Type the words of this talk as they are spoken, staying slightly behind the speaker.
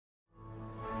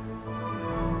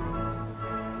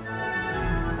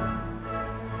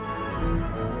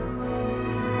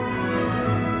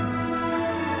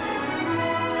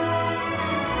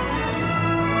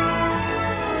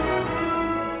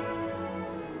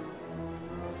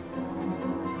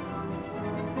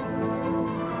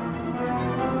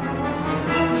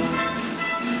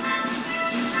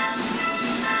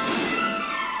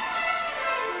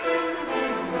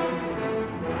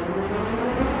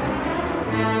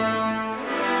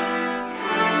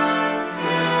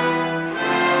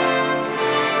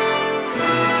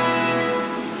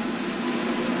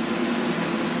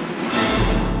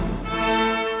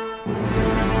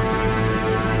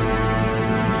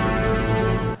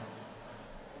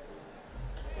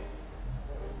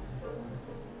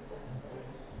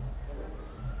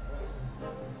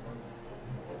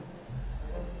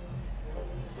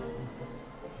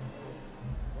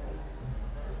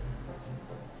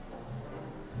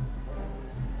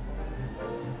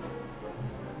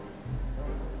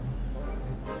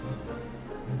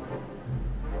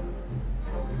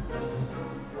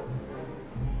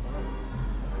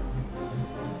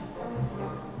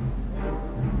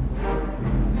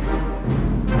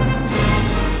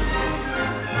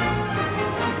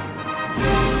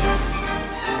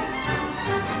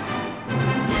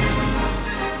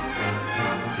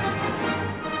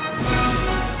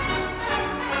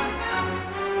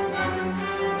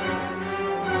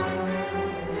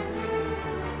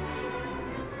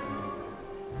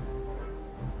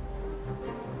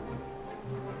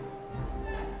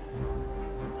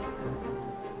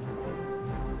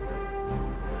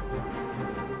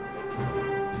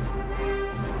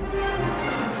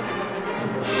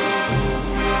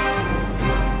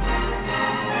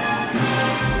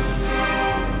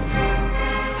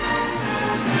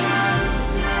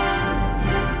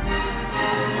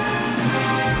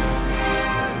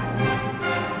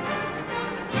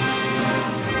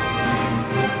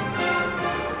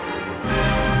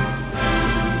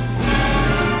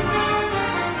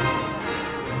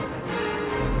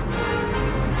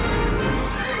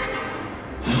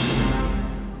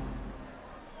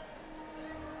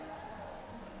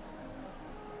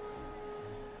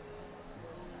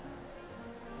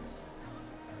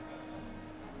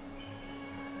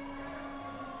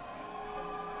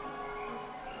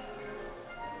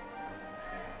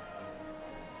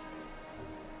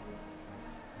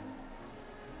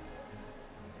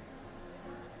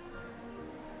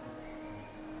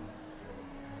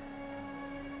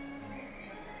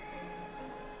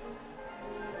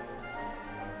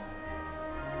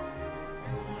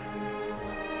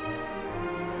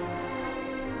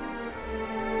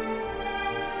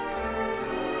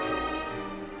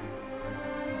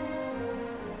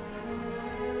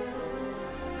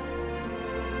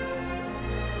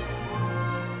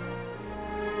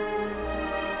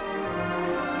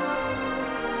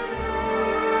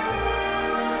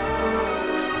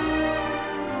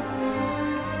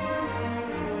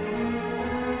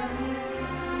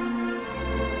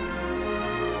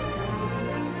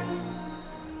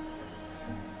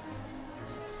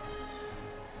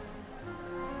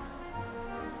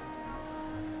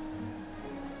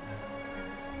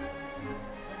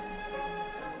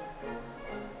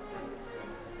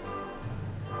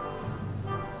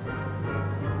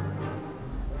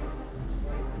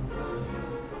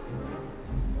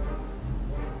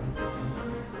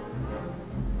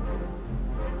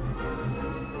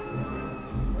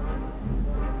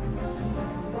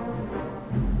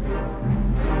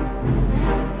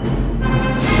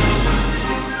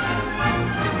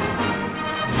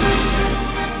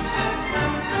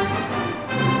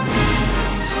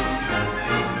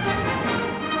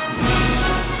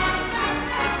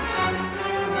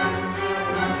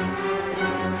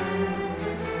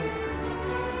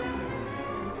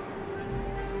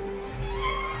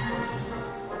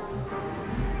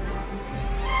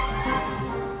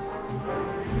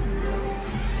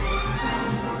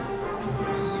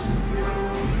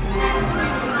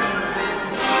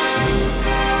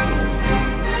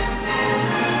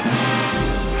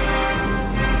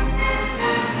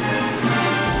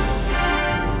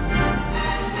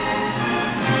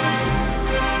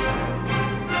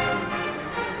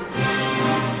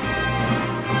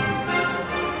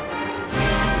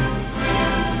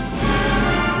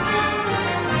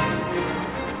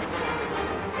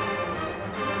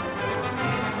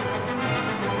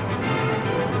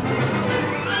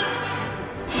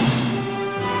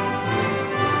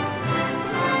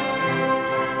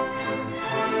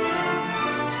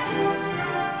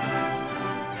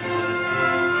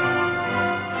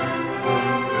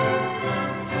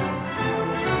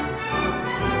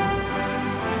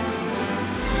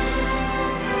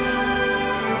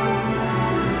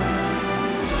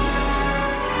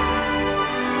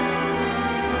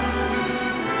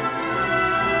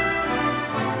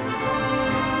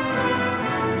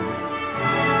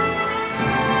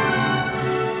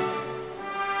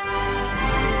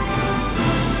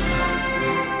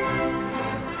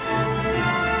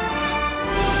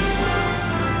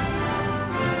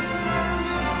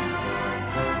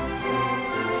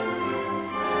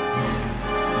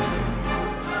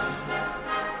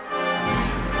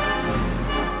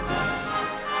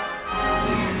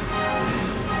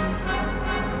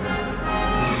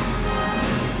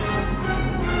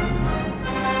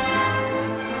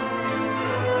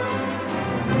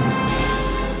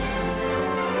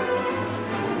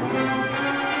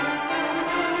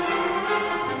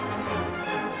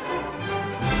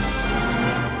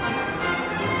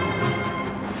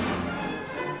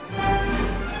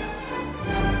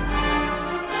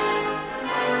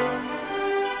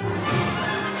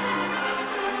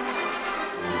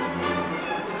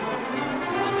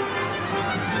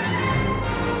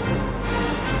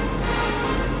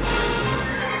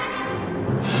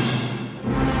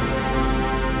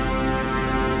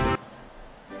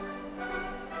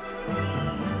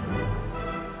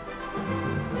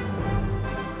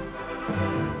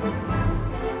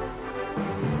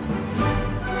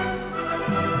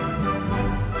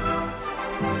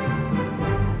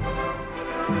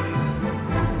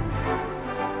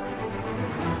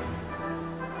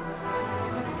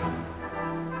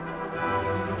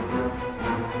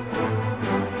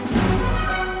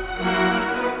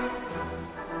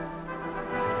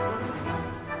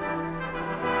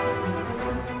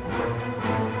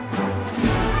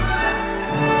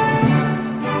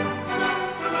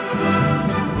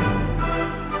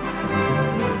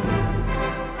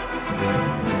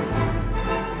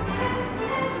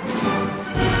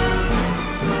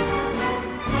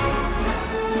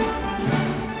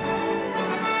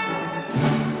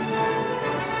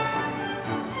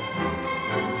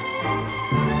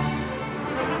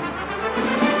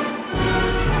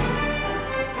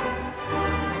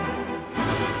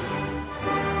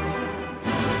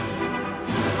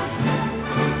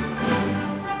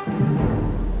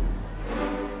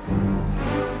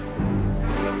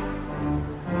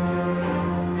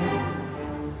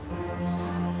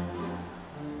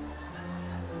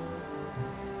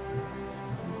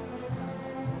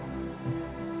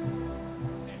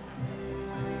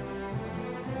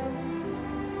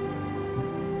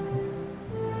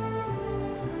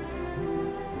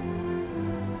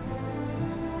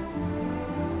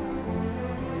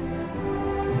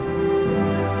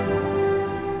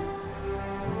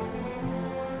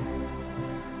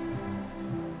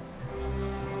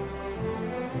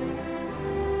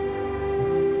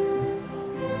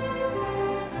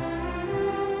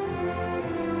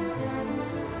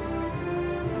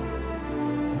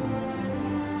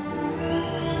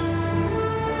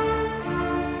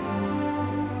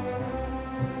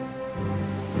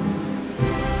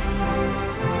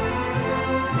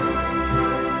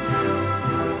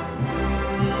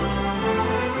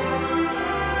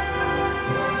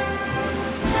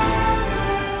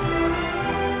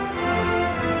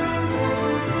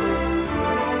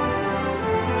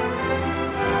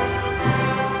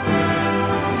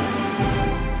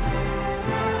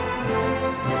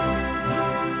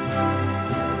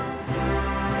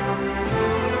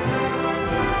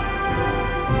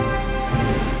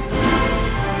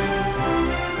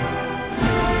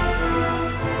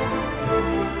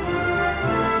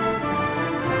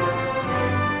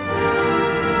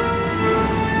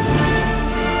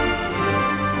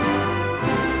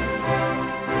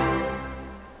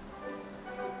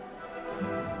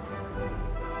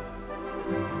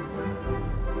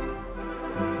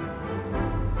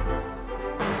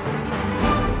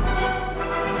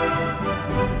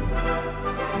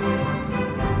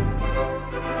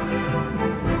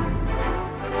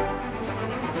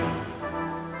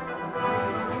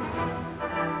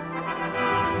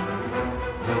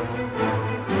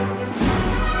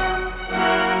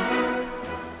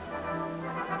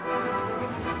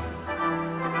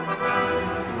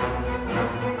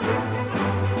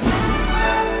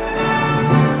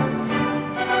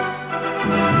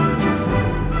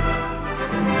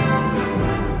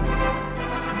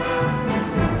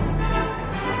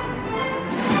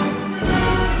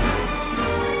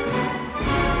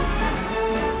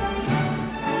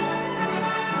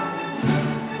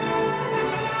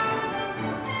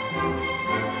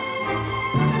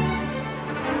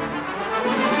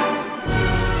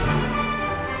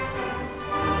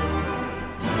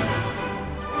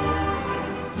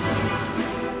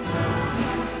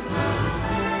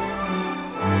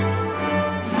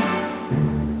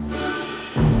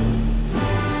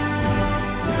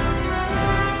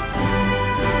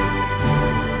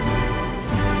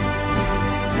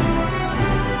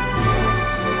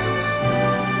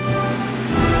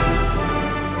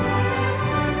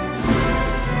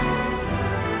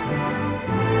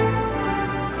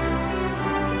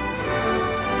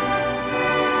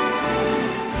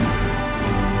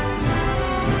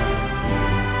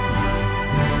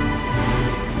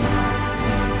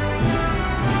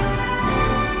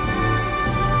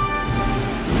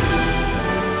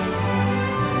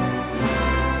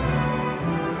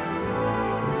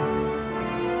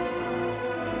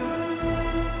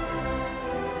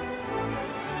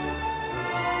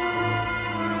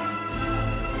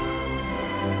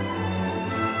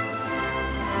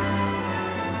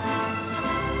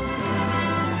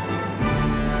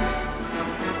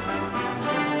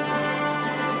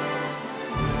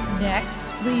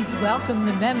Next, please welcome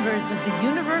the members of the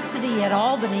University at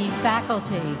Albany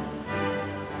faculty.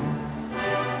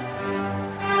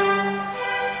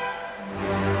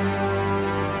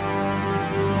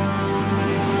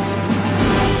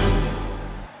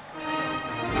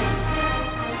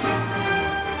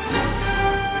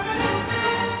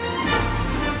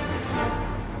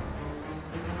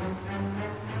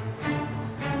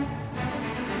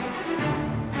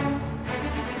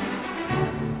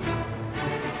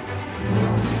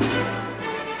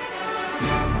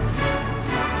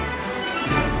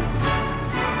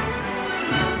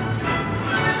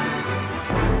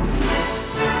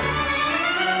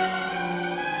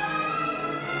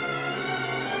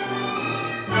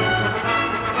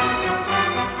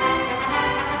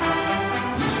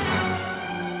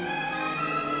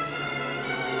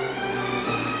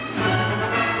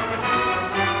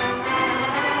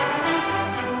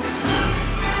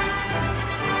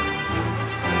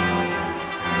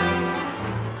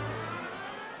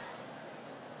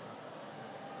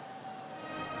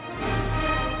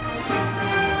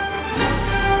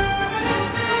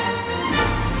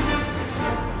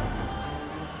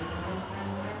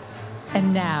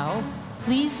 And now,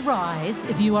 please rise,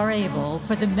 if you are able,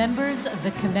 for the members of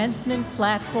the Commencement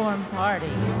Platform Party.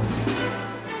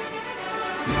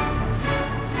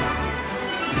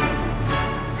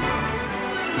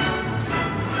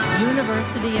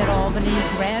 University at Albany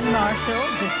Grand Marshal,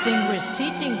 Distinguished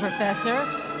Teaching Professor,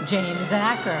 James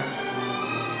Acker.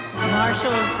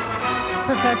 Marshals,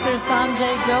 Professor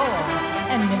Sanjay Goel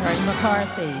and Mary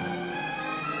McCarthy.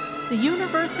 The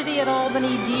University at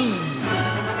Albany Deans,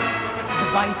 the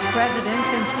Vice Presidents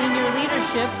and Senior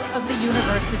Leadership of the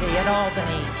University at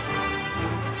Albany.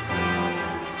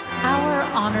 Our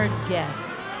honored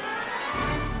guests.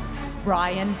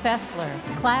 Brian Fessler,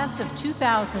 class of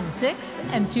 2006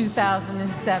 and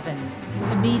 2007,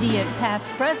 immediate past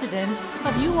president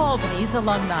of UAlbany's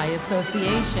Alumni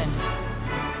Association.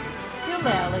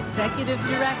 Hillel Executive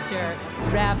Director,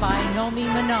 Rabbi Nomi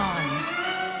Manon.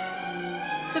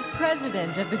 The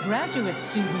president of the Graduate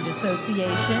Student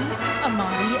Association,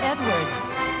 Amani Edwards.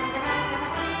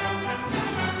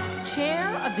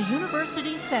 Chair of the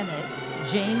University Senate,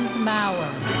 James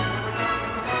Maurer.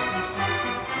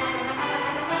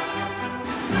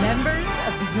 Members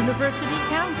of the University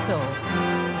Council,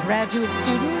 Graduate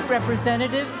Student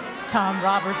Representative Tom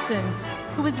Robertson,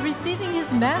 who is receiving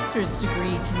his master's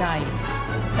degree tonight,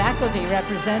 Faculty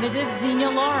Representative Xenia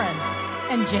Lawrence,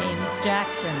 and James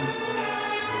Jackson.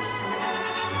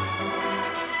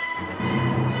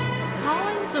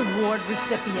 Collins Award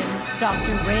recipient,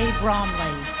 Dr. Ray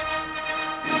Bromley.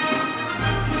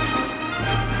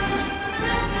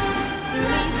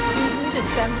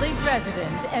 Assembly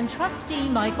President and Trustee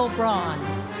Michael Braun,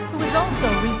 who is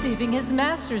also receiving his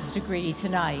master's degree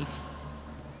tonight.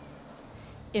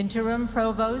 Interim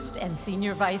Provost and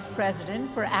Senior Vice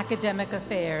President for Academic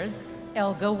Affairs,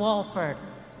 Elga Walford.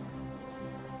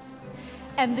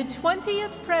 And the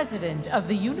 20th President of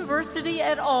the University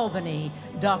at Albany,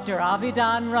 Dr.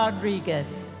 Avidan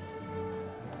Rodriguez.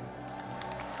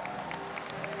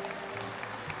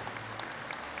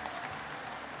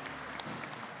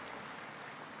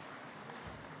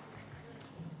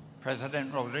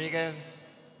 President Rodriguez,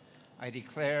 I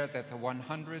declare that the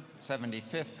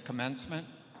 175th commencement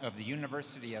of the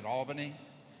University at Albany,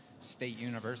 State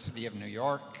University of New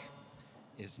York,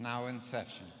 is now in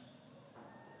session.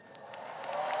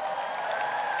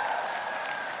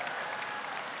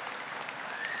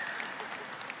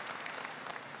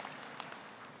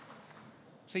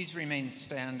 Please remain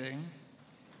standing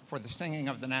for the singing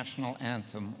of the national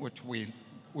anthem, which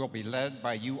will be led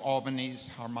by UAlbany's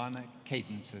harmonic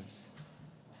cadences.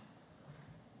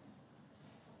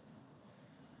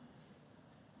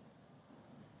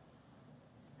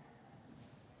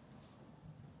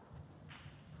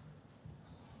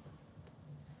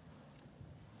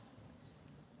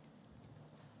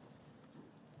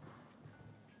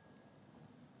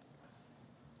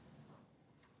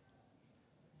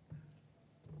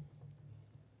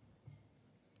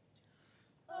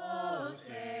 Oh,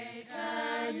 say,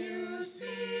 can you see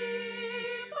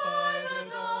by the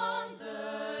dawn's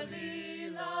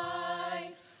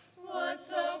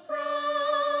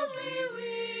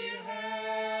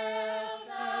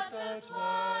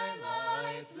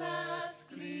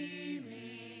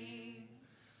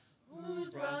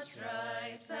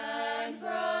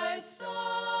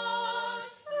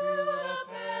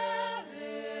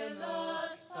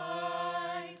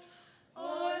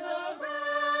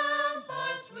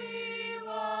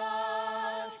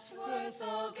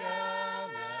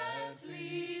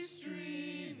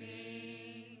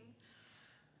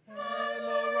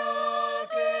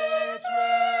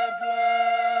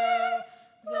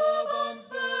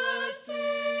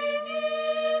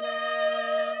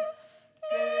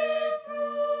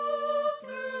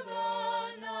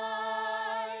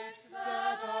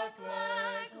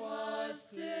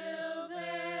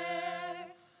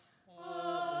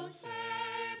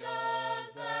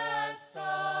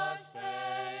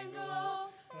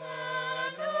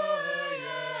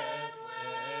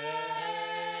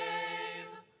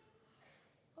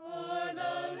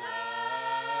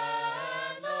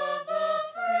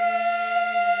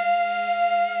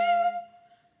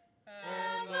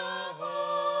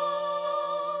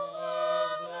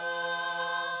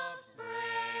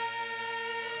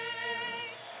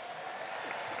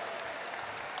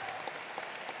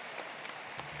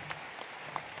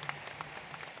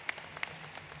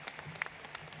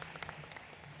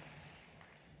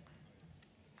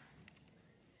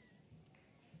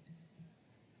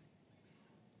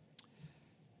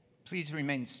Please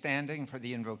remain standing for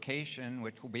the invocation,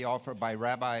 which will be offered by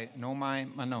Rabbi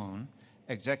Nomai Manon,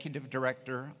 Executive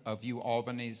Director of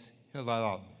UAlbany's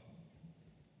Hillel.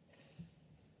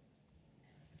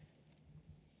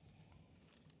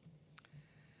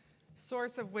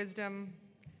 Source of wisdom,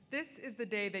 this is the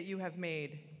day that you have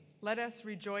made. Let us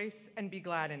rejoice and be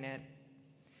glad in it.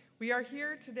 We are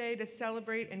here today to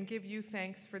celebrate and give you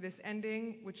thanks for this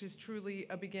ending, which is truly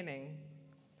a beginning.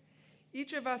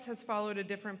 Each of us has followed a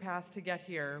different path to get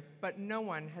here, but no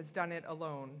one has done it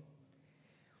alone.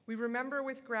 We remember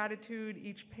with gratitude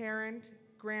each parent,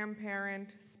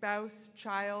 grandparent, spouse,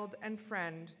 child, and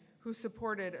friend who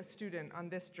supported a student on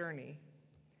this journey.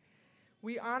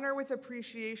 We honor with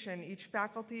appreciation each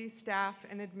faculty, staff,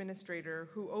 and administrator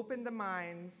who opened the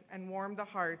minds and warmed the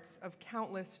hearts of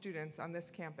countless students on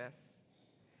this campus.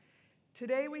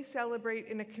 Today we celebrate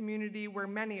in a community where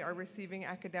many are receiving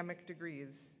academic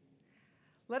degrees.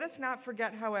 Let us not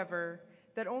forget, however,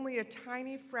 that only a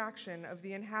tiny fraction of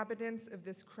the inhabitants of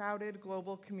this crowded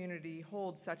global community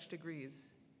hold such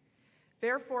degrees.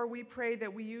 Therefore, we pray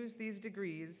that we use these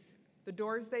degrees, the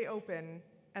doors they open,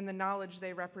 and the knowledge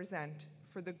they represent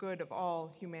for the good of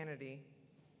all humanity.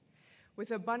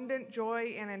 With abundant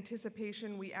joy and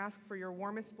anticipation, we ask for your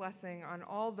warmest blessing on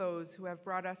all those who have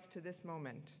brought us to this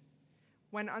moment.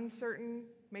 When uncertain,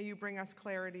 may you bring us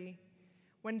clarity.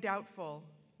 When doubtful,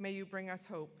 may you bring us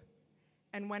hope.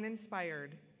 And when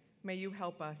inspired, may you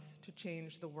help us to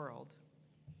change the world.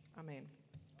 Amen.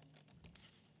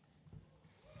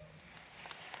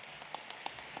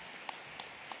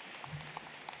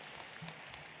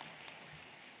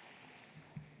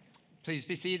 Please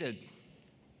be seated.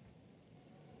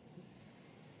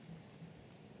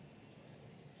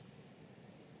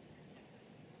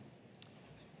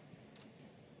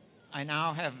 I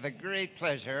now have the great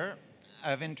pleasure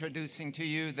of introducing to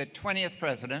you the 20th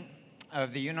president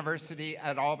of the University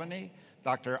at Albany,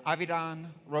 Dr. Avidan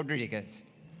Rodriguez.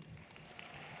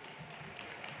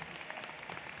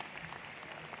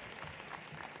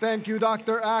 Thank you,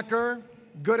 Dr. Acker.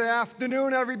 Good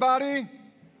afternoon, everybody.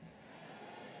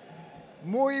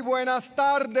 Muy buenas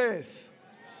tardes.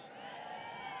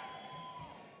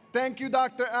 Thank you,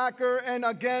 Dr. Acker, and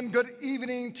again, good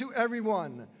evening to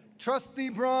everyone. Trustee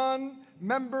Braun,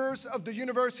 members of the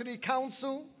University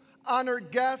Council,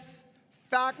 honored guests,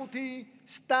 faculty,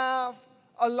 staff,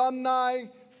 alumni,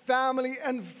 family,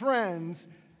 and friends,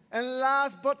 and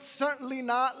last but certainly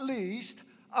not least,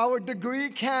 our degree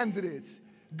candidates.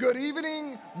 Good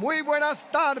evening, muy buenas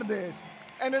tardes,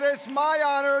 and it is my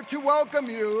honor to welcome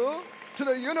you to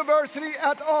the University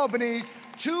at Albany's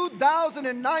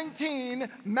 2019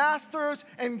 Master's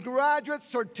and Graduate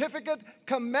Certificate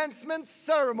Commencement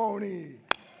Ceremony.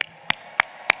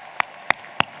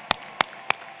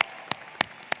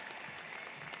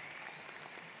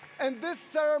 And this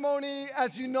ceremony,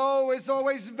 as you know, is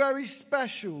always very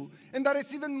special, and that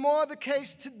is even more the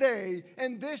case today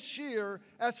and this year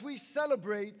as we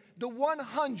celebrate the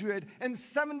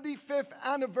 175th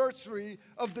anniversary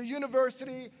of the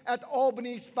University at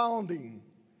Albany's founding.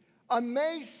 On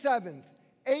May 7th,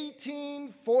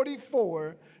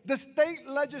 1844, the state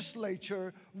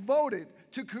legislature voted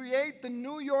to create the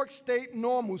New York State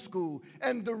Normal School,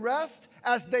 and the rest,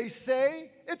 as they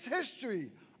say, it's history.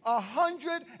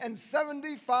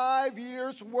 175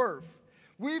 years worth.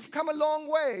 We've come a long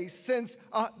way since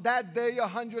that day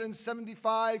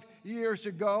 175 years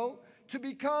ago to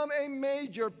become a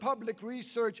major public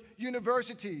research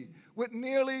university with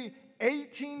nearly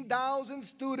 18,000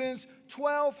 students,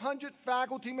 1,200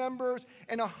 faculty members,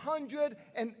 and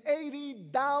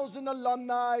 180,000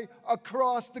 alumni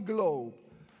across the globe.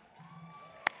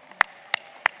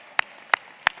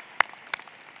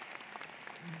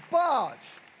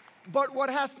 But what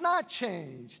has not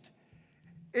changed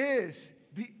is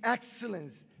the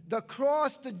excellence.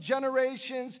 Across the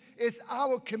generations is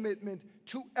our commitment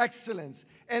to excellence.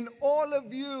 And all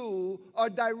of you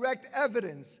are direct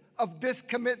evidence of this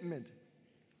commitment.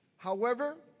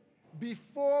 However,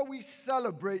 before we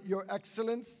celebrate your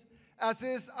excellence, as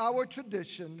is our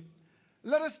tradition,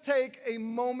 let us take a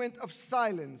moment of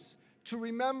silence to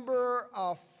remember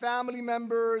our family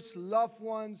members, loved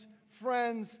ones,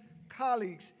 friends,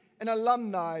 colleagues, and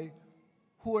alumni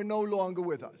who are no longer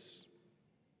with us.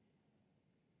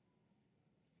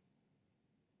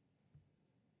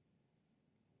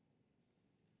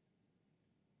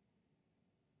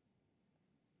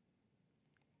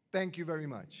 Thank you very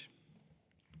much.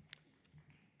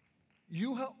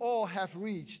 You all have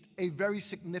reached a very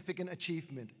significant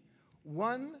achievement,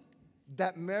 one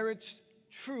that merits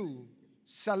true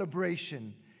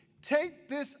celebration. Take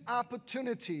this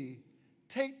opportunity,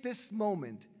 take this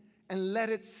moment, and let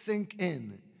it sink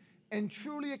in, and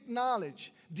truly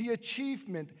acknowledge the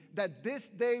achievement that this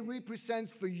day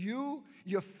represents for you,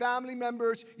 your family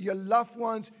members, your loved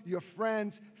ones, your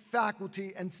friends,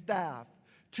 faculty, and staff.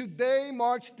 Today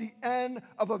marks the end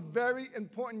of a very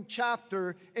important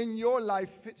chapter in your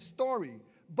life story,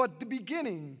 but the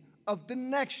beginning of the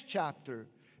next chapter.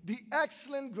 The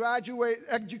excellent graduate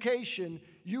education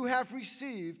you have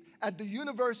received at the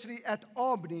University at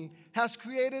Albany has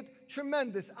created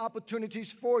tremendous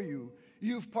opportunities for you.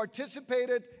 You've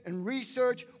participated in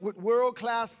research with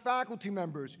world-class faculty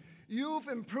members. You've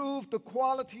improved the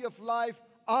quality of life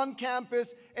on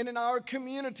campus and in our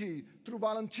community through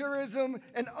volunteerism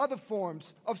and other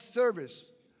forms of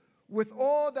service. With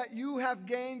all that you have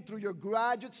gained through your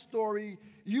graduate story,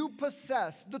 you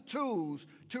possess the tools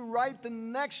to write the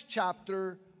next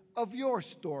chapter of your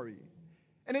story.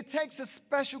 And it takes a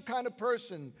special kind of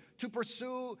person to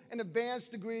pursue an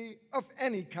advanced degree of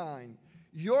any kind.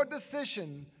 Your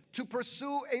decision to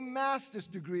pursue a master's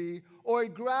degree or a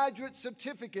graduate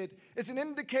certificate is an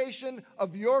indication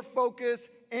of your focus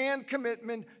and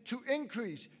commitment to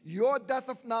increase your depth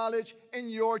of knowledge in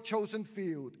your chosen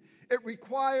field. It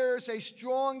requires a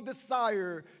strong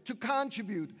desire to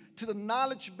contribute to the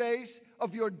knowledge base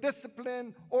of your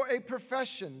discipline or a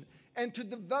profession, and to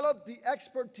develop the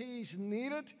expertise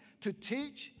needed to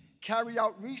teach, carry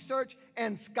out research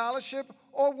and scholarship,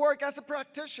 or work as a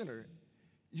practitioner.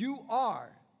 You are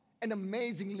an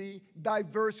amazingly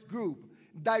diverse group,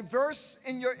 diverse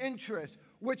in your interests,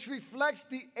 which reflects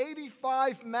the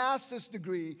 85 master's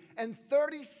degree and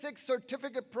 36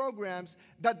 certificate programs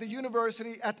that the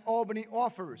University at Albany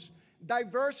offers.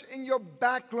 Diverse in your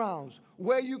backgrounds,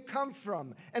 where you come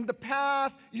from, and the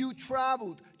path you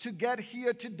traveled to get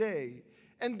here today.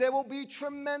 And there will be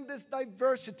tremendous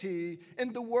diversity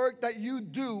in the work that you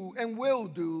do and will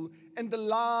do, and the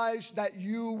lives that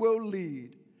you will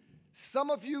lead.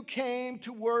 Some of you came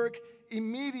to work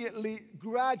immediately,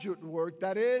 graduate work,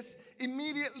 that is,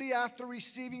 immediately after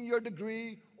receiving your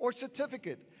degree or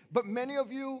certificate. But many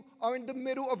of you are in the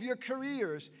middle of your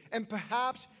careers, and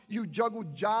perhaps you juggle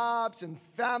jobs and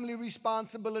family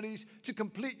responsibilities to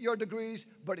complete your degrees,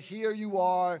 but here you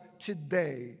are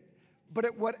today. But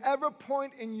at whatever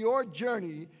point in your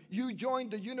journey you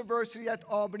joined the University at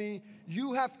Albany,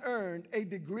 you have earned a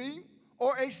degree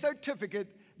or a certificate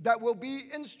that will be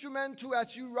instrumental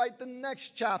as you write the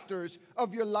next chapters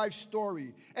of your life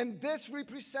story. And this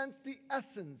represents the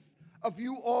essence of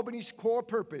UAlbany's core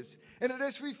purpose, and it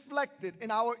is reflected in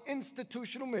our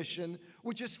institutional mission,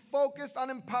 which is focused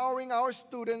on empowering our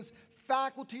students,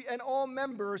 faculty, and all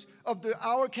members of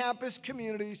our campus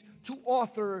communities to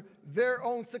author their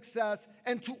own success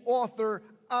and to author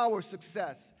our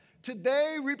success.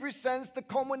 Today represents the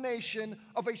culmination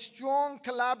of a strong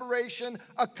collaboration,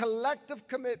 a collective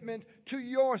commitment to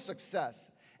your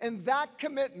success. And that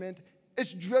commitment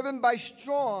is driven by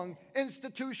strong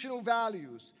institutional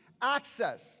values: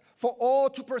 access for all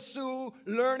to pursue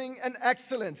learning and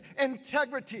excellence,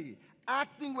 integrity,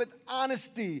 acting with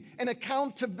honesty and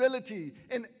accountability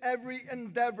in every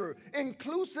endeavor,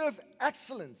 inclusive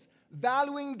excellence,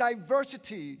 valuing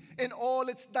diversity in all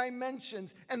its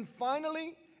dimensions, and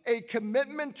finally, a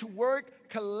commitment to work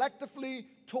collectively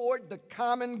toward the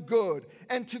common good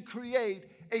and to create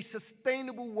a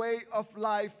sustainable way of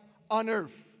life on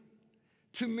earth.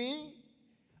 To me,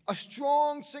 a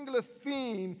strong singular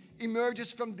theme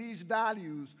emerges from these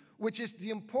values, which is the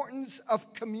importance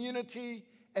of community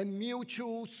and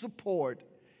mutual support.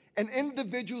 An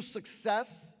individual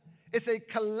success is a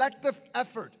collective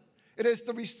effort. It is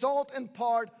the result and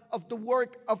part of the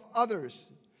work of others.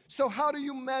 So how do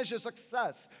you measure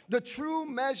success? The true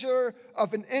measure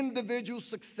of an individual's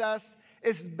success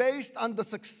is based on the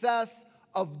success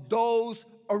of those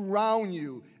around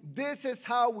you. This is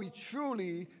how we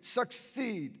truly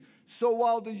succeed. So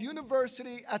while the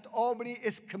University at Albany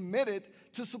is committed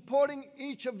to supporting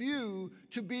each of you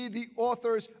to be the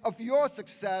authors of your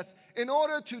success, in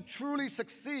order to truly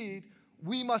succeed,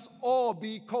 we must all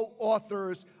be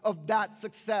co-authors of that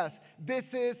success.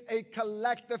 This is a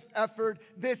collective effort,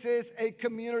 this is a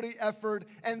community effort,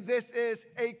 and this is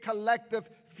a collective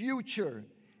future.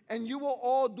 And you will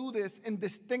all do this in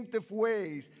distinctive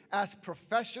ways as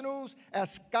professionals,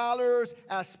 as scholars,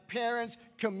 as parents,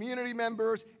 community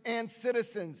members, and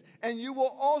citizens. And you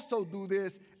will also do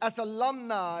this as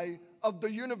alumni of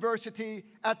the University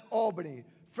at Albany.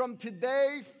 From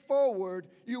today forward,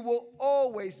 you will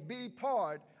always be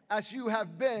part, as you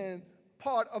have been,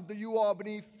 part of the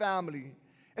UAlbany family.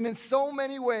 And in so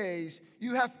many ways,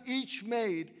 you have each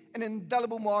made an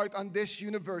indelible mark on this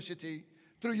university.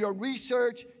 through your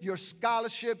research, your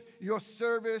scholarship, your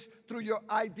service, through your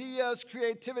ideas,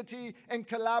 creativity, and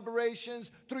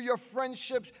collaborations, through your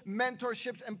friendships,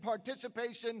 mentorships, and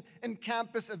participation in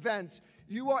campus events.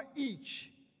 You are each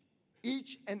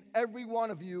and every one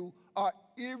of you are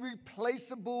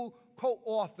irreplaceable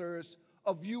co-authors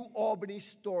of UAlbany's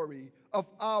story, of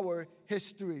our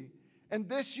history. And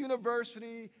this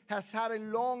university has had a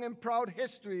long and proud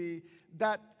history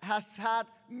that has had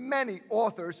many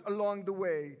authors along the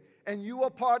way. And you are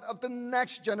part of the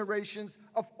next generations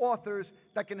of authors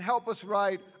that can help us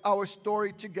write our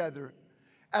story together.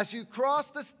 As you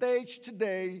cross the stage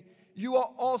today, you are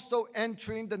also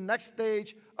entering the next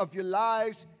stage of your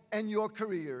lives and your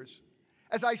careers.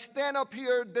 As I stand up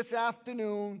here this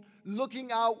afternoon,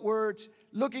 looking outwards,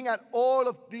 looking at all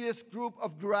of this group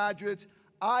of graduates,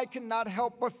 I cannot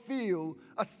help but feel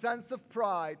a sense of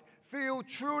pride, feel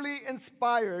truly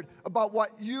inspired about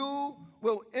what you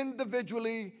will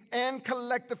individually and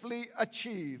collectively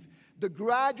achieve. The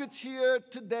graduates here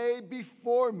today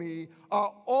before me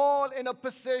are all in a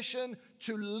position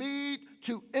to lead,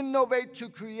 to innovate, to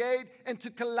create, and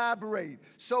to collaborate.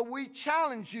 So we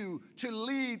challenge you to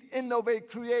lead, innovate,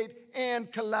 create,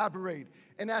 and collaborate.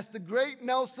 And as the great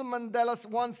Nelson Mandela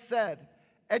once said,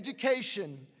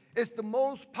 education is the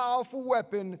most powerful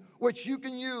weapon which you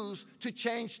can use to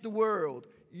change the world.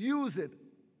 Use it,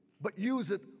 but use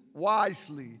it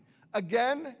wisely.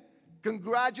 Again,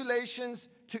 congratulations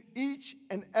to each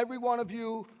and every one of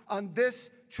you on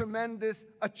this tremendous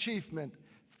achievement.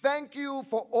 Thank you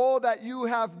for all that you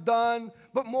have done,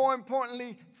 but more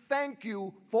importantly, thank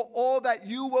you for all that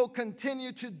you will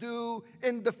continue to do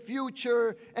in the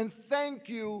future, and thank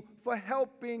you for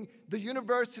helping the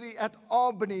University at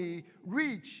Albany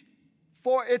reach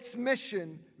for its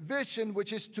vision,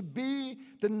 which is to be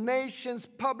the nation's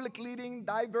public leading,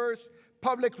 diverse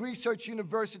public research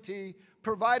university,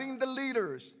 providing the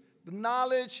leaders, the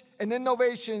knowledge and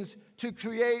innovations to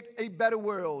create a better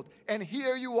world. And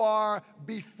here you are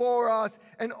before us,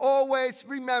 and always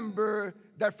remember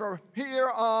that from here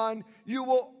on, you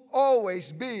will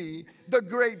always be the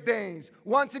Great Danes.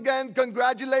 Once again,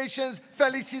 congratulations,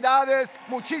 felicidades,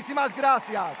 muchísimas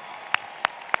gracias.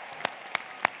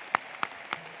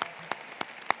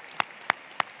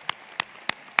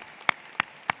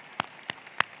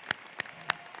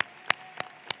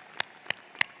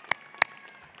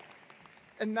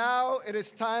 And now it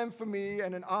is time for me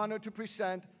and an honor to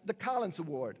present the Collins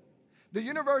Award. The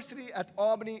University at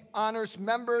Albany honors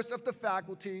members of the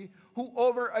faculty who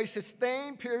over a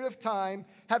sustained period of time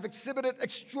have exhibited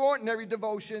extraordinary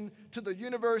devotion to the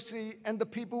university and the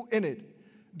people in it.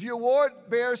 The award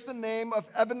bears the name of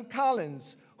Evan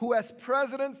Collins, who as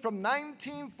president from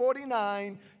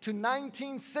 1949 to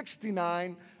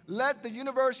 1969 led the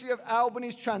University of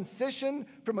Albany's transition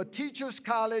from a teacher's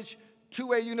college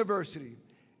to a university.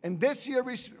 And this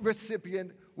year's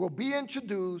recipient will be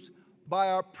introduced by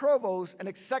our Provost and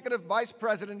Executive Vice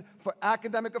President for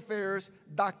Academic Affairs,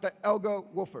 Dr. Elga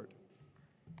Wolford.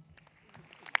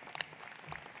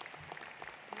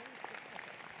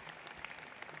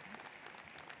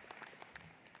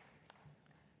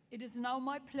 It is now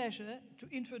my pleasure to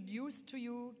introduce to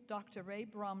you Dr. Ray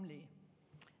Bromley.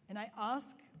 And I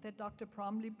ask that Dr.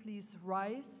 Bromley please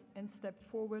rise and step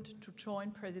forward to join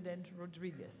President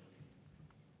Rodriguez.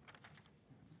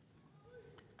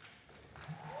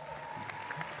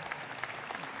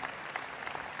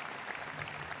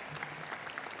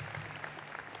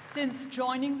 Since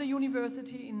joining the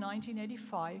university in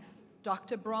 1985,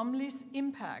 Dr. Bromley's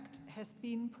impact has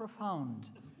been profound.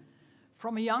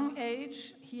 From a young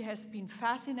age, he has been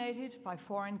fascinated by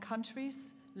foreign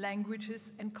countries,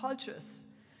 languages, and cultures.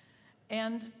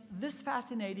 And this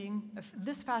fascination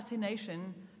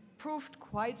proved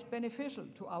quite beneficial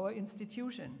to our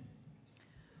institution.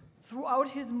 Throughout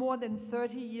his more than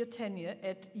 30-year tenure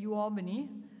at UAlbany,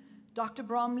 Dr.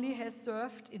 Bromley has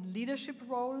served in leadership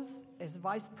roles as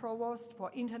Vice Provost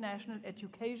for International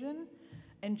Education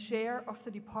and Chair of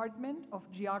the Department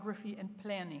of Geography and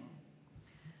Planning.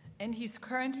 And he's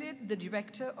currently the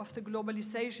Director of the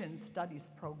Globalization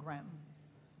Studies Program.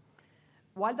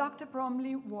 While Dr.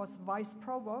 Bromley was Vice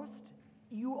Provost,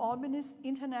 UAlbany's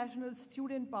international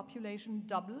student population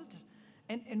doubled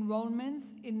and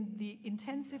enrollments in the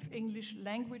intensive English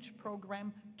language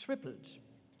program tripled.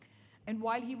 And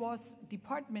while he was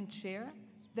department chair,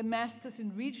 the Masters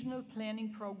in Regional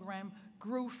Planning program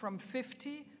grew from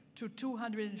 50 to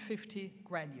 250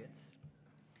 graduates.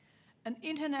 An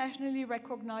internationally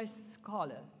recognized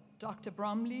scholar, Dr.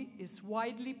 Bromley is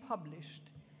widely published.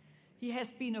 He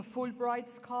has been a Fulbright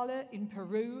Scholar in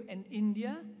Peru and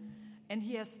India, and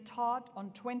he has taught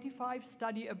on 25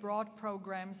 study abroad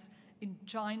programs in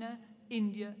China,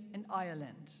 India, and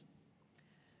Ireland.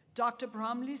 Dr.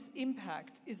 Bromley's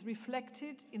impact is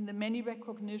reflected in the many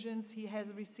recognitions he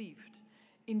has received,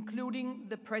 including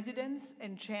the President's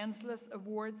and Chancellor's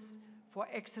Awards for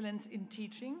Excellence in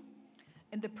Teaching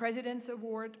and the President's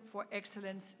Award for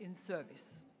Excellence in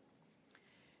Service.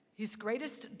 His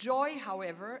greatest joy,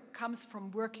 however, comes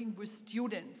from working with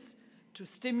students to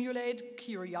stimulate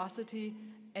curiosity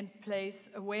and place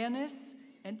awareness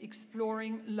and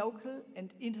exploring local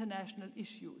and international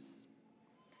issues.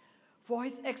 For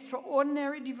his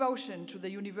extraordinary devotion to the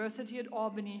University at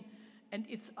Albany and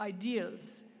its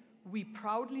ideals, we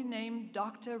proudly name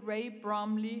Dr. Ray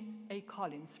Bromley a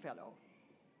Collins Fellow.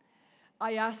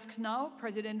 I ask now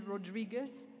President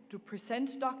Rodriguez to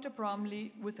present Dr.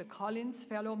 Bromley with a Collins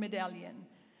Fellow medallion,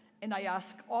 and I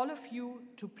ask all of you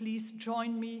to please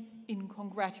join me in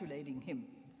congratulating him.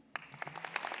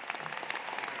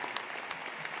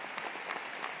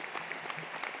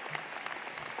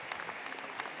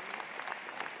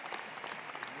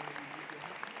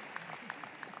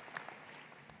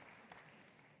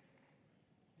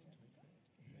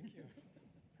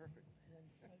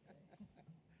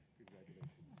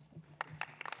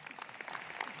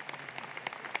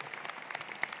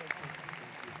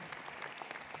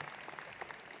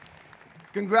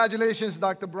 Congratulations,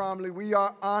 Dr. Bromley. We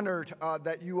are honored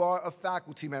that you are a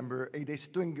faculty member, a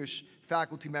distinguished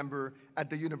faculty member at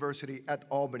the University at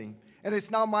Albany. And it's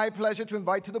now my pleasure to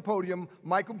invite to the podium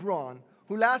Michael Braun,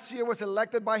 who last year was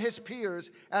elected by his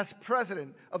peers as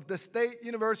president of the State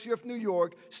University of New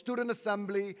York Student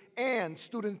Assembly and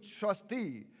student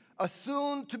trustee, a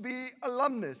soon-to-be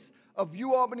alumnus of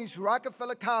UAlbany's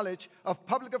Rockefeller College of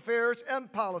Public Affairs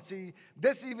and Policy.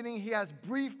 This evening, he has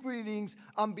brief greetings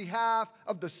on behalf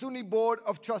of the SUNY Board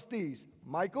of Trustees.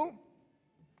 Michael?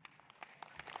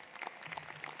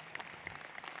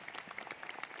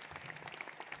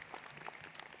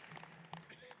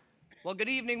 Well, good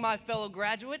evening, my fellow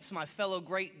graduates, my fellow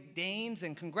Great Danes,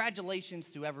 and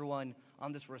congratulations to everyone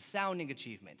on this resounding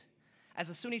achievement. As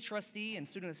a SUNY trustee and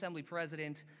Student Assembly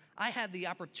president, I had the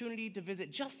opportunity to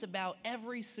visit just about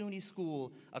every SUNY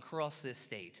school across this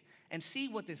state and see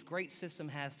what this great system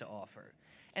has to offer.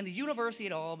 And the University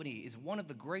at Albany is one of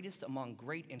the greatest among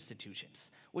great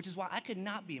institutions, which is why I could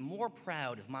not be more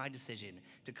proud of my decision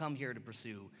to come here to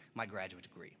pursue my graduate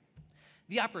degree.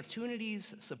 The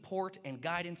opportunities, support, and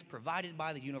guidance provided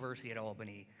by the University at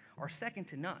Albany are second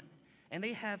to none, and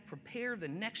they have prepared the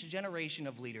next generation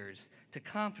of leaders to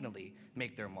confidently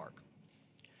make their mark.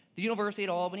 The University at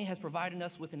Albany has provided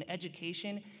us with an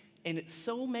education in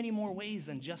so many more ways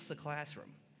than just the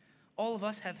classroom. All of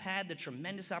us have had the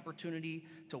tremendous opportunity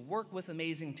to work with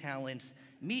amazing talents,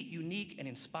 meet unique and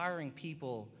inspiring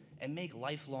people, and make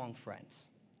lifelong friends.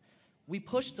 We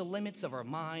pushed the limits of our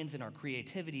minds and our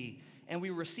creativity, and we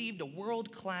received a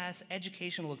world-class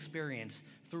educational experience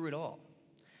through it all.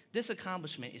 This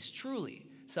accomplishment is truly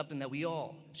something that we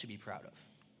all should be proud of.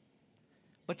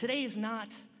 But today is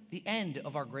not the end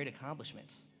of our great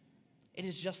accomplishments. It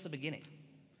is just the beginning.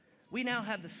 We now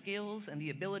have the skills and the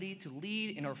ability to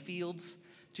lead in our fields,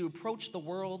 to approach the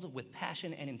world with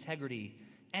passion and integrity,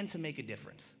 and to make a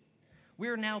difference. We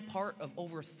are now part of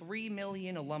over 3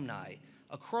 million alumni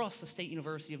across the State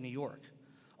University of New York.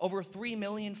 Over 3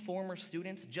 million former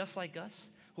students just like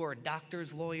us who are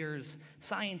doctors, lawyers,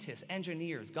 scientists,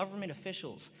 engineers, government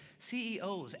officials,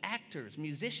 CEOs, actors,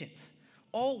 musicians,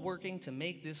 all working to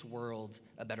make this world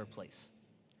a better place.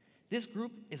 This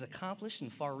group is accomplished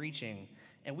and far-reaching,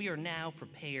 and we are now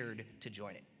prepared to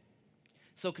join it.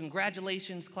 So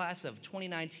congratulations, class of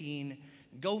 2019.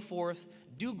 Go forth,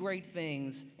 do great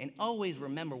things, and always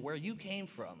remember where you came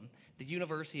from, the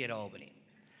University at Albany.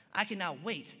 I cannot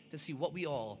wait to see what we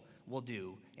all will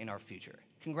do in our future.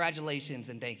 Congratulations,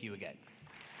 and thank you again.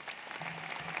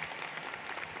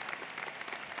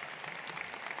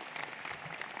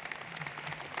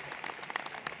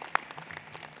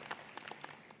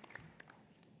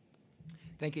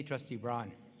 Thank you, Trustee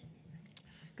Braun.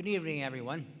 Good evening,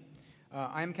 everyone.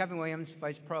 I am Kevin Williams,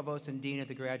 Vice Provost and Dean at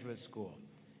the Graduate School,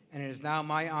 and it is now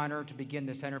my honor to begin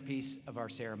the centerpiece of our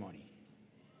ceremony.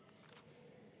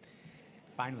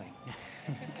 Finally.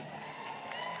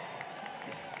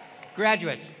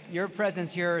 Graduates, your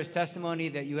presence here is testimony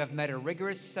that you have met a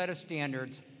rigorous set of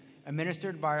standards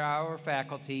administered by our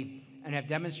faculty and have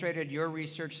demonstrated your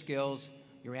research skills,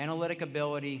 your analytic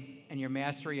ability, and your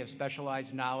mastery of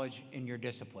specialized knowledge in your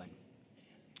discipline.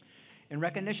 In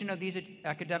recognition of these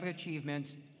academic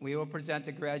achievements, we will present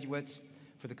the graduates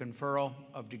for the conferral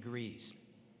of degrees.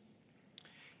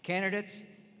 Candidates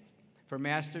for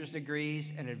master's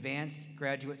degrees and advanced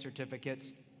graduate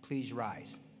certificates, please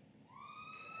rise.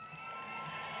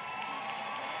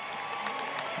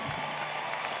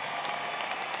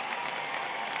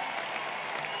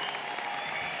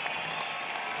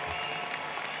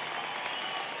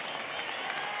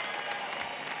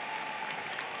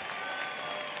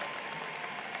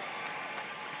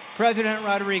 President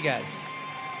Rodriguez,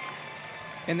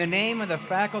 in the name of the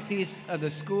faculties of the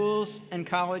schools and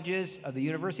colleges of the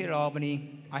University of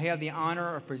Albany, I have the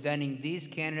honor of presenting these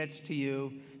candidates to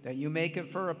you that you may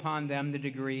confer upon them the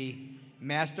degree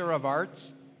Master of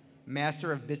Arts,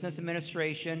 Master of Business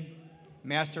Administration,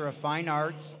 Master of Fine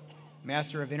Arts,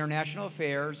 Master of International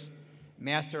Affairs,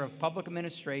 Master of Public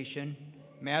Administration,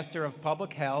 Master of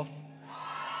Public Health,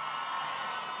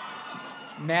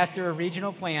 Master of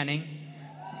Regional Planning,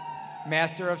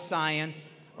 Master of Science,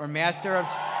 or Master of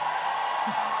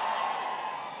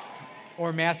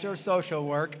Social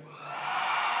Work,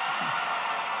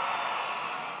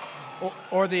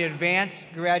 or the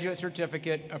advanced graduate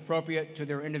certificate appropriate to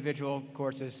their individual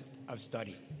courses of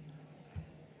study.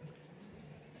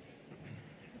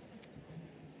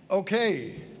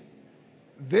 Okay,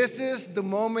 this is the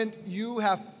moment you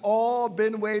have all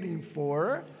been waiting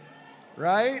for,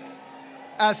 right?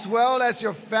 As well as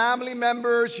your family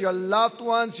members, your loved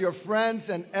ones, your friends,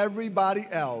 and everybody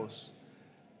else.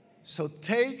 So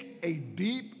take a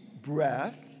deep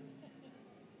breath.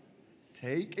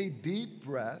 Take a deep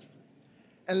breath.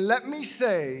 And let me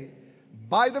say,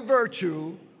 by the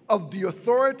virtue of the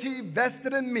authority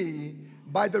vested in me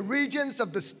by the Regents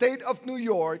of the State of New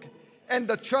York and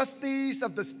the trustees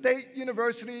of the State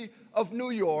University of New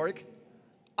York,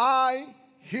 I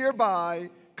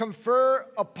hereby confer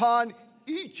upon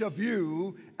each of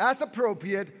you, as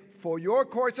appropriate for your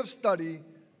course of study,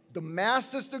 the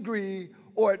master's degree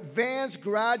or advanced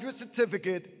graduate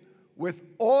certificate with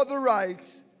all the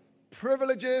rights,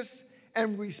 privileges,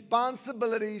 and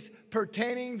responsibilities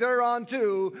pertaining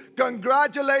thereunto.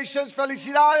 Congratulations,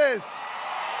 felicidades!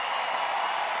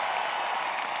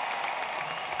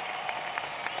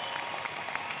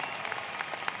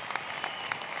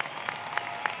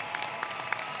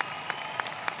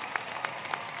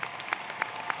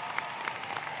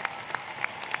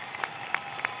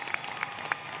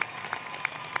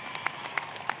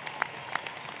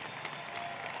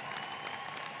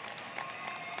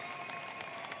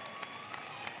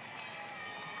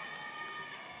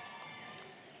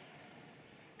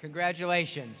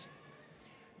 Congratulations.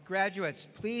 Graduates,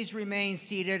 please remain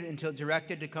seated until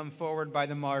directed to come forward by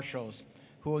the marshals,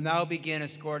 who will now begin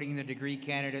escorting the degree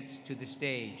candidates to the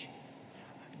stage.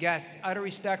 Guests, out of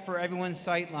respect for everyone's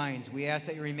sight lines, we ask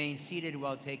that you remain seated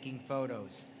while taking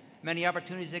photos. Many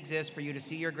opportunities exist for you to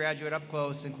see your graduate up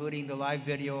close, including the live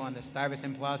video on the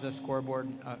Stuyvesant Plaza scoreboard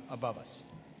above us.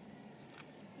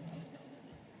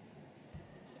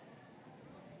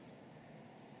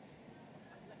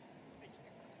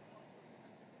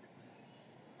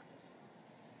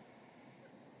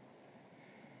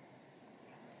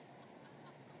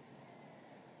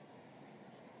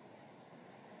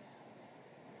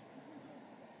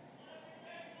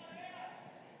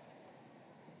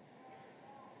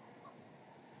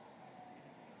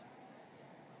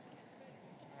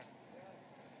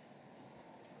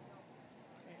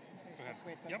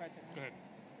 Yep, go ahead.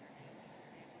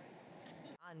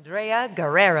 Andrea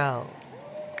Guerrero.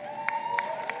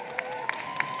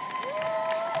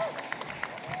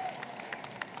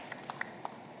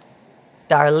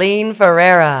 Darlene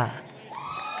Ferreira.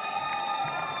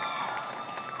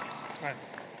 Right.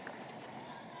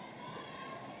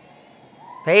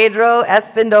 Pedro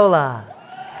Espindola.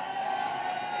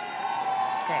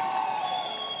 Okay.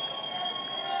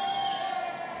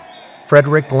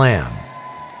 Frederick Lamb.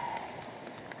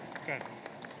 Okay.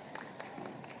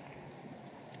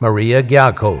 Maria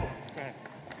Giaco. Okay.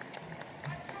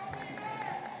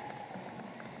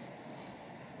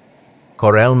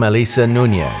 Corel Melissa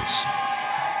Nunez.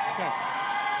 Okay.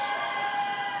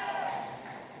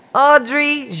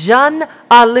 Audrey Jean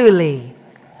Aluli.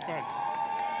 Go ahead.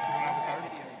 You don't have the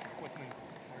card? What's the name?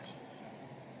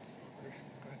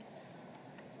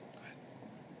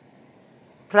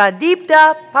 Go ahead. Pradipta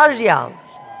Parjal.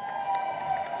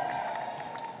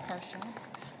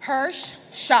 Hirsch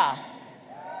Shah.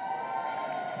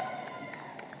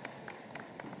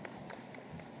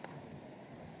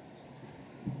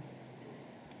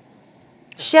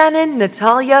 Shannon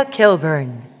Natalia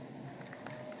Kilburn.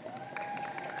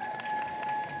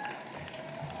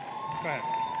 Go ahead.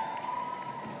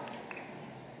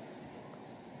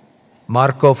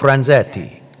 Marco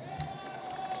Franzetti.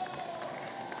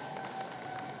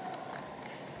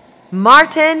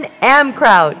 Martin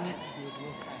Amkraut.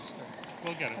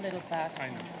 get it. A little fast. I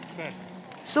know. Go ahead.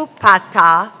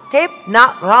 Supata, tip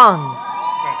not wrong.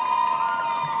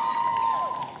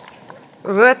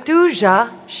 Ratuja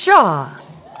Shaw.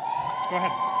 Go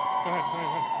ahead. Go ahead. Go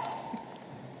ahead.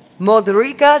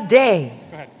 Modrika Day.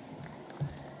 Go ahead.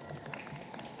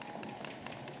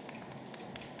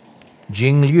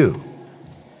 Jing Liu. Go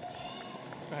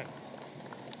ahead.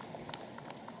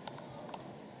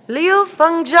 Liu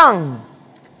Fengzheng.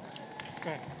 Go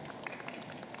ahead.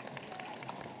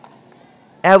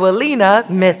 Ewelina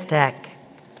Mistek.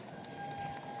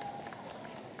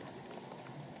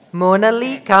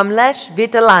 Monali Kamlesh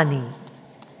Vitalani.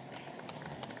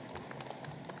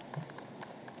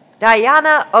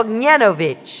 Diana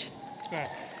Ognyanovich. Go ahead.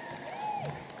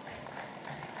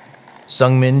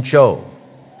 Sungmin Cho.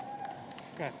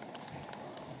 Go ahead.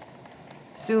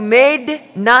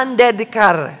 Sumed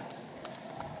Nandedkar.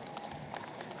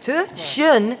 Tu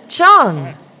Shun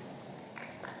Chang.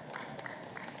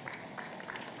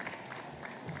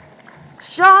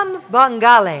 Sean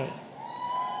Bangale.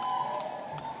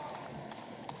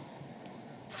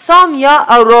 Samya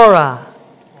Aurora.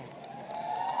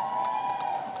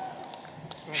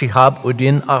 Shihab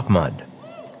Uddin Ahmad.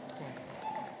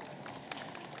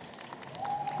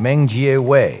 Meng Jie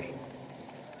Wei.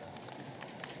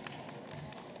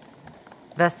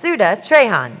 Vasuda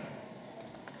Trehan.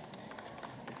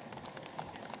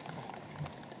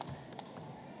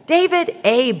 David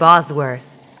A.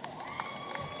 Bosworth.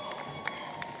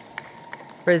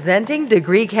 Presenting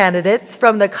degree candidates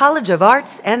from the College of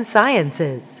Arts and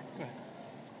Sciences.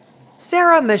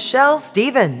 Sarah Michelle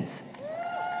Stevens.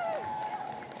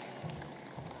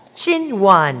 Chin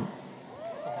Wan.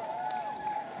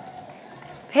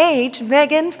 Paige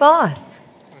Megan Foss.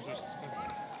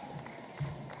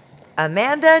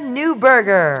 Amanda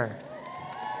Newberger.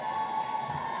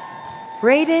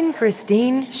 Braden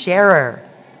Christine Scherer.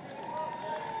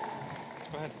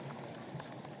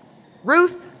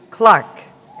 Ruth Clark.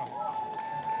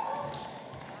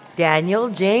 Daniel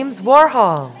James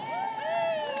Warhol.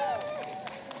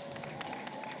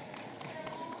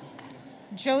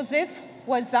 Joseph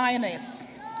was Zionist.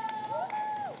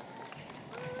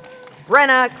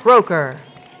 Brenna Croker.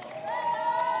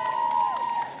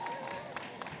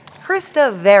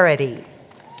 Krista Verity.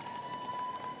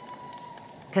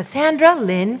 Cassandra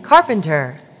Lynn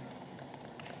Carpenter.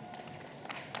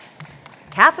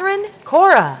 Catherine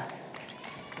Cora.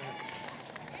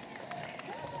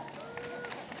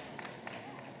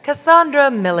 Cassandra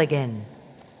Milligan.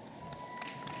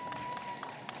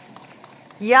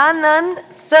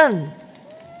 Yanan Sun.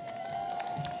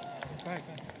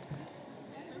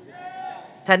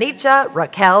 Tanisha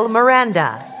Raquel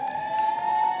Miranda.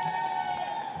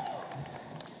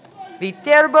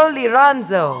 Viterbo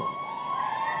Liranzo.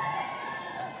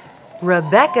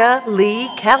 Rebecca Lee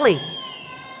Kelly.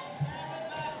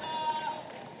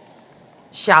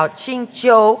 Xiaoqing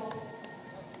Zhou.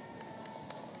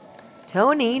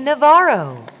 Tony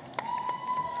Navarro.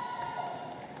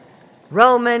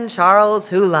 Roman Charles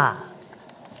Hula.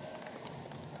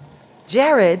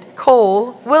 Jared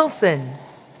Cole Wilson.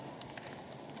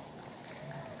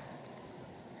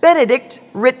 Benedict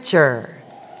Richer.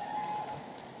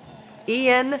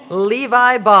 Ian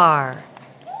Levi Barr.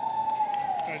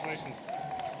 Congratulations.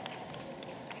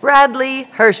 Bradley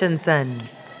Hershenson.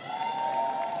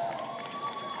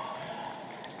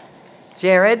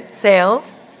 Jared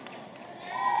Sales.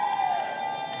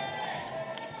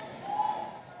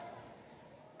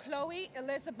 Chloe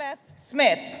Elizabeth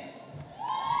Smith.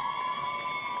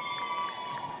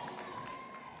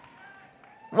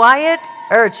 Wyatt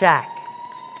Urchak.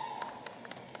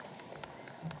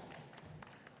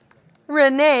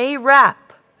 Renee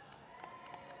Rapp.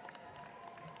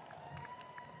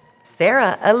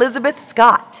 Sarah Elizabeth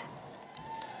Scott.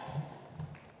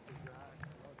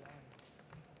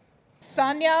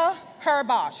 Sonia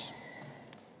Herbosch.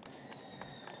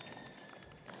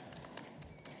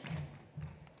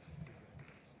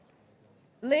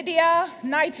 Lydia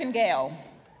Nightingale.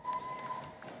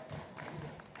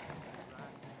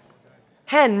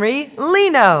 Henry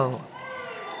Lino.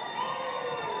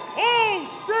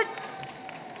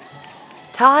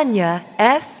 Tanya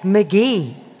S.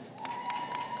 McGee.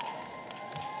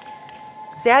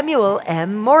 Samuel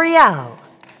M. Morial.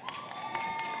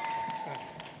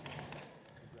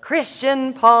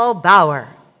 Christian Paul Bauer.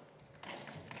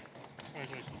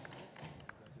 Congratulations.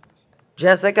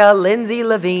 Jessica Lindsay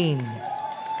Levine.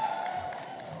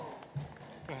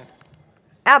 Go ahead.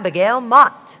 Abigail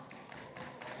Mott.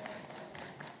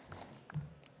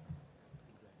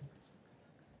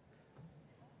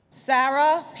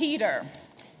 Sarah Peter.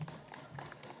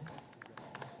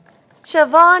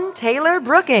 Siobhan Taylor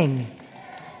Brooking.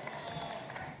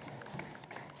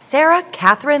 Sarah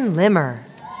Catherine Limmer.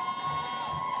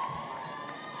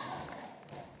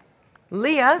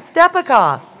 Leah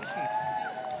Stepikoff.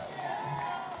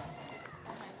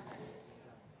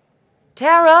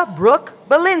 Tara Brooke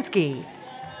Belinsky.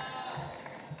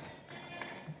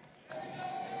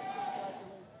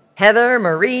 Heather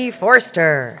Marie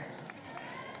Forster.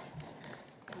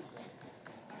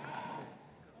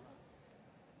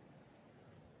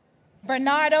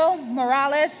 Bernardo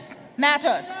Morales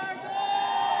Matos.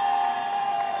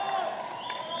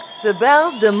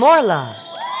 Sibel de Morla.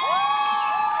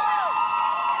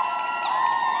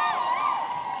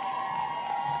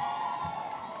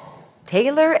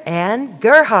 Taylor Ann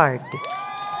Gerhard.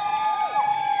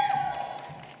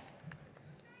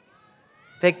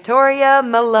 Victoria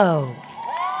Malo.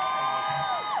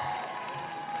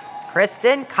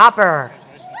 Kristen Copper.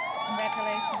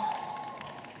 Congratulations.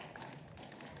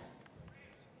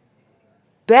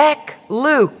 Beck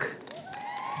Luke.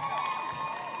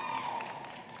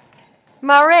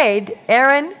 Mairead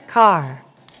Aaron Carr.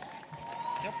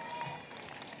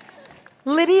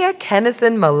 Lydia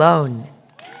Kennison Malone.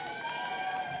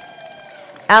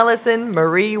 Allison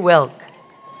Marie Wilk.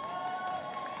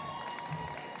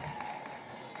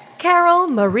 Carol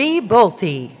Marie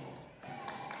Bolte.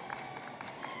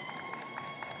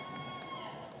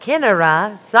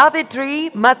 Kinnara Savitri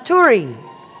Maturi.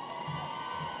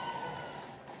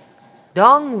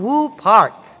 Dong Woo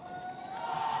Park.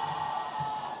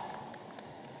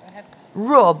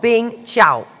 Ruo Bing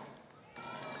Chow.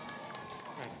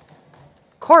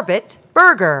 Corbett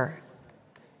Berger.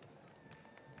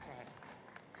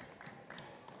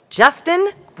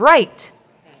 Justin Bright.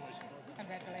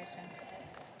 Congratulations.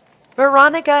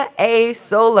 Veronica A.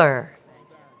 Solar.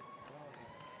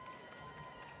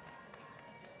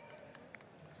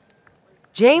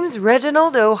 James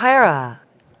Reginald O'Hara.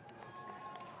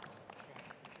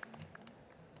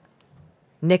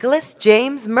 Nicholas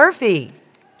James Murphy.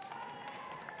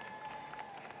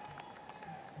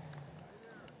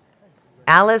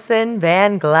 Allison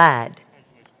Van Glad.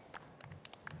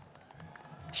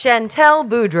 Chantel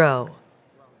Boudreau.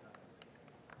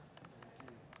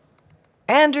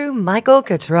 Andrew Michael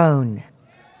Catrone.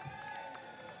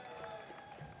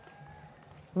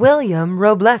 William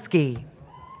Robleski.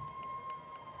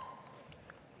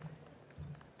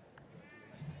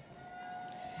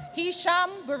 Hisham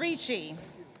Barishi.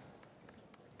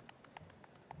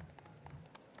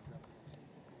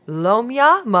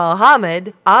 Lomia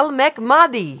Mohammed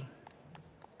Al-Mekmadi.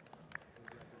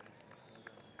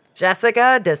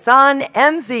 Jessica Desan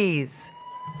Emzies.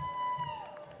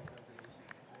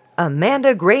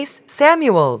 Amanda Grace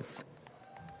Samuels.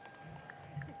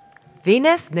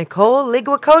 Venus Nicole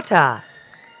Liguacota.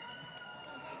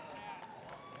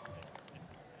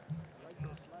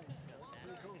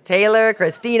 Taylor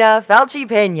Christina Falchi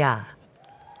Pena.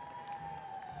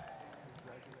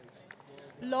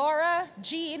 Laura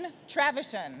Jean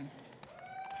Travison.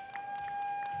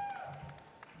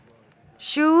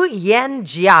 Shu Yen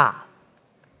Jia.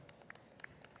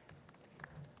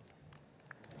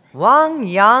 Wang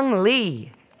Yang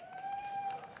Li.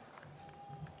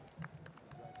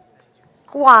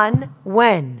 Guan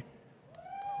Wen.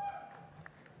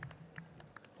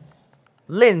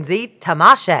 Lindsay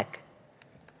Tamashek.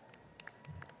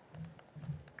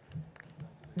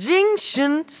 Jing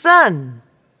Shun Sun.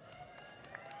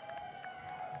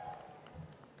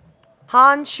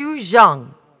 Han Shu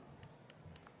Zhang.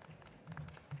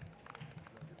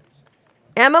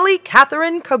 Emily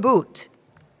Catherine Kabut.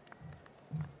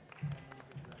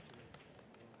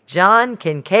 John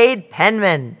Kincaid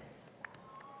Penman.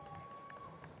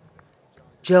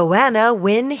 Joanna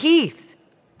Wynne Heath.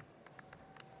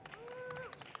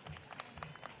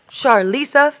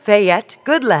 Charlisa Fayette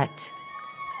Goodlett.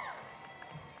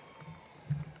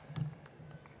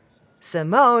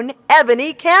 Simone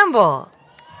Ebony Campbell.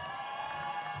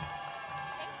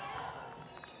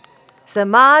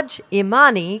 Samaj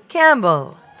Imani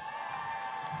Campbell.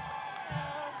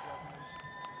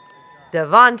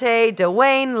 Devontae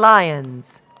Dwayne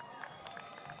Lyons.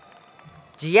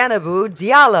 Gianabu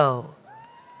Diallo.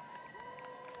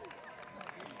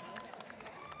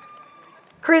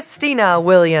 Christina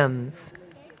Williams.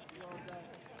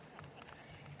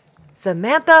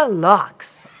 Samantha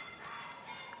Locks.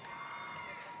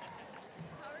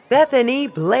 Bethany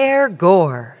Blair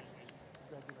Gore.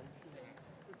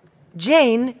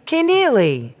 Jane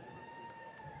Keneally.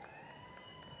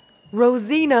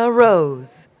 Rosina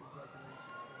Rose.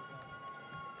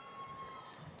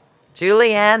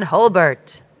 Julianne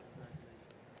Holbert.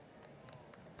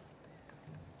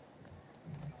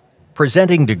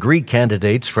 Presenting degree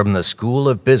candidates from the School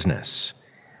of Business.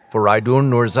 Faraidun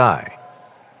Noorzai.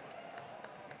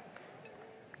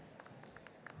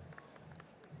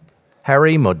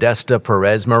 Harry Modesta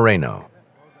Perez Moreno.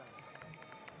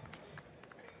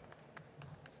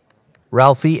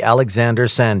 Ralphie Alexander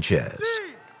Sanchez.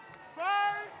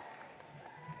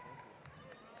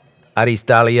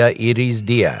 Aristalia Iris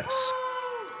Diaz.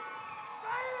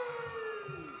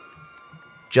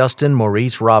 Justin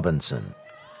Maurice Robinson.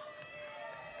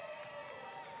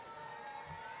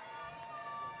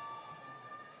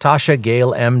 Tasha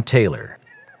Gail M. Taylor.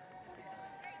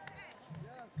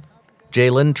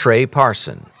 Jalen Trey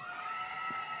Parson.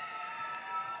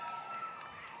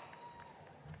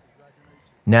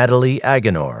 Natalie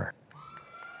Aganor.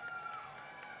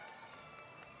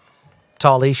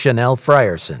 Tolly Chanel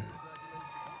Frierson.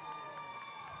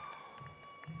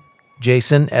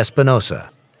 Jason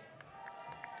Espinosa.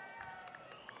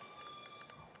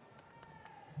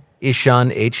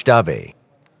 Ishan H. Dave.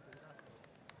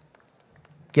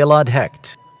 Gilad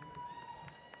Hecht.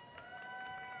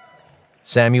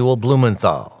 Samuel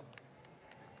Blumenthal.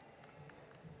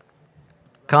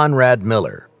 Conrad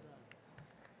Miller.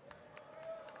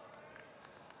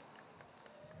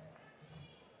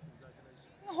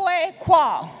 Hui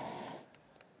Kwa.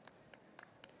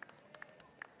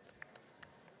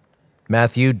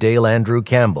 Matthew Dale Andrew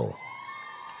Campbell.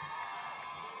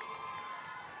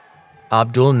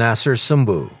 Abdul Nasser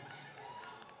Sumbu.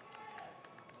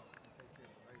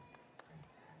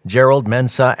 Gerald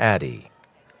Mensa Addy.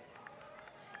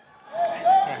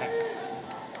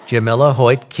 Jamila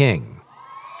Hoyt King.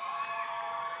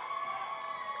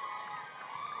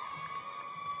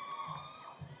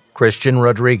 Christian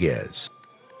Rodriguez.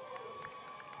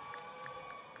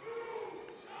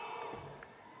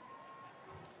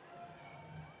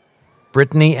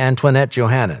 Brittany Antoinette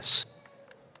Johannes.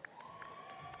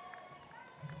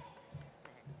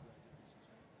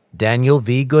 Daniel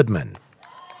V. Goodman.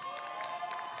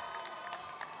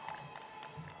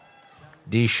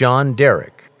 Deshaun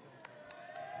Derrick.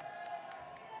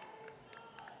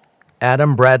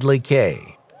 Adam Bradley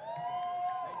Kay.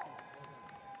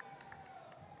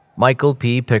 Michael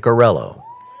P. Picarello.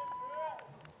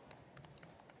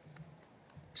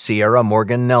 Sierra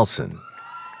Morgan Nelson.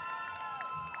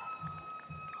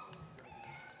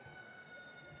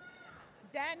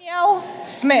 Daniel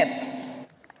Smith.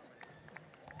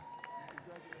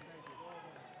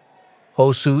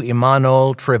 Josu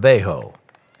Imanol Trevejo.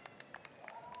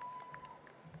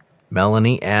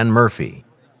 Melanie Ann Murphy.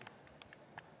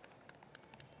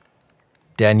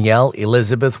 Danielle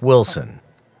Elizabeth Wilson.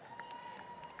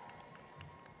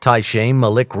 Taishaim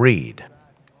Malik Reed.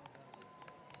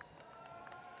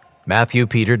 Matthew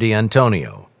Peter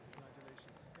D'Antonio.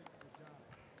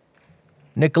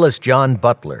 Nicholas John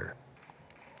Butler.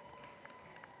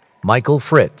 Michael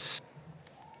Fritz.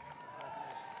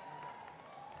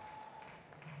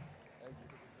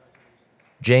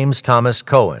 James Thomas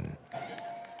Cohen.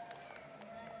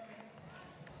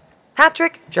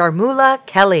 Patrick Jarmula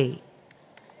Kelly.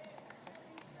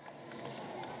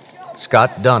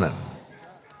 Scott Dunham.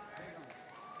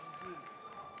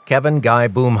 Kevin Guy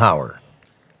Boomhauer.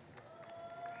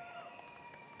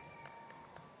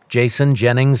 Jason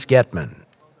Jennings Getman.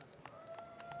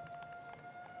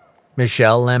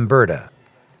 Michelle Lamberta.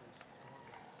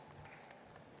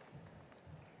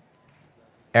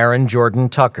 Aaron Jordan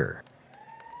Tucker.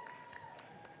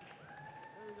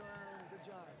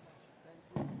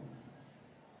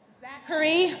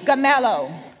 Zachary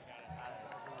Gamello.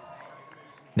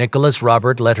 Nicholas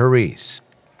Robert Letteris.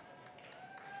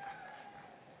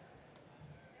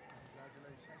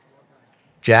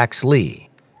 Jax Lee.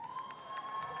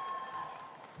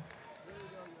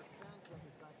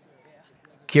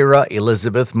 Kira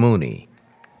Elizabeth Mooney.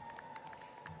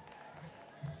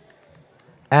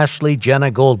 Ashley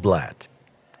Jenna Goldblatt.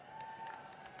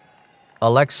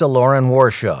 Alexa Lauren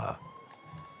Warshaw.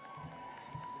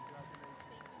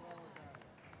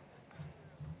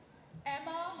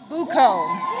 Emma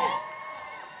Bucco.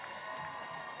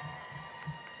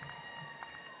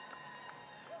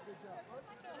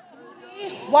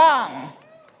 Lee Wang.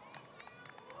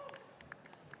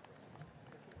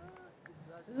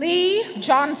 Lee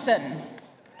Johnson.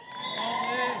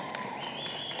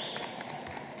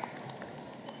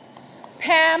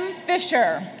 Pam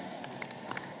Fisher.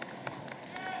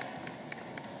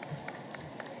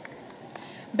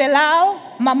 Bilal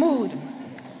Mahmood.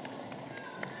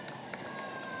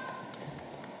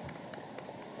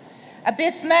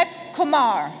 Abhisnek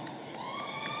Kumar.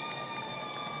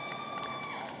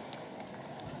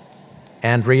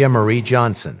 Andrea Marie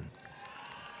Johnson.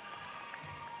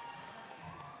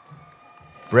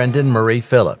 Brendan Murray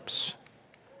Phillips.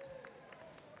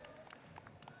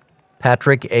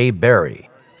 Patrick A. Berry.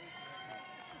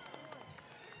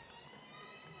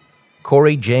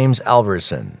 Corey James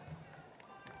Alverson,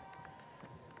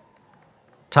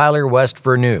 Tyler West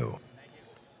Vernew,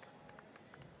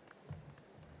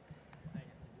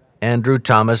 Andrew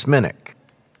Thomas Minnick,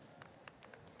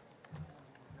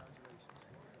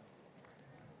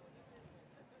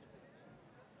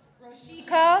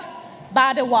 Roshika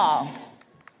Badawa.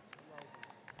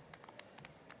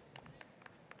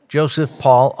 Joseph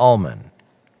Paul Allman,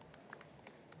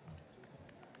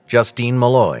 Justine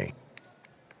Malloy,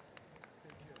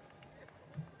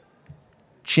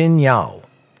 Chin Yao,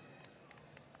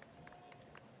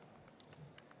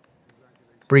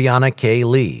 Brianna K.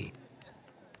 Lee,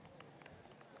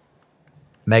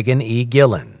 Megan E.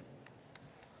 Gillen,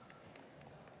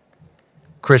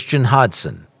 Christian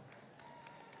Hodson,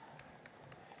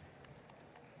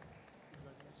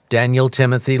 Daniel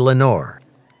Timothy Lenore,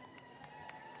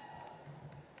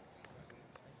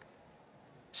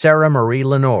 Sarah Marie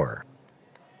Lenore,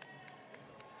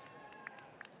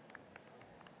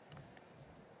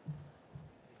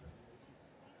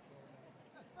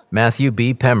 Matthew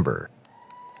B. Pember,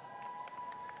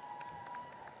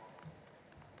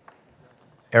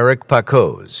 Eric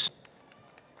Pacos,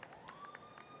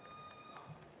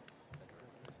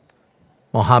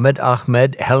 Mohammed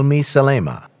Ahmed Helmi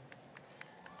Salema,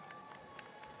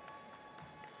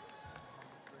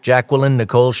 Jacqueline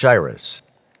Nicole Shiras,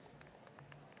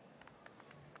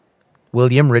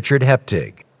 William Richard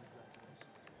Heptig,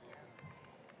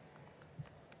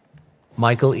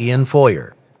 Michael Ian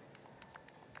Foyer,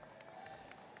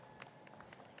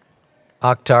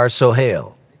 Akhtar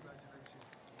Sohail,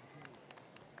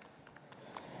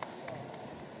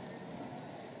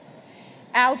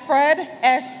 Alfred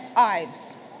S.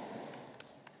 Ives.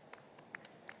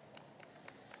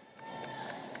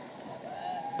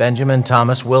 Benjamin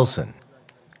Thomas Wilson,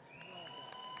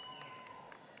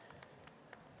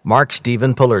 Mark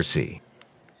Stephen Pullersey,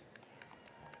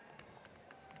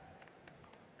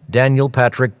 Daniel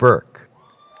Patrick Burke,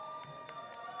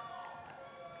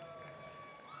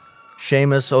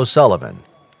 Seamus O'Sullivan,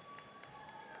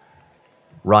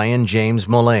 Ryan James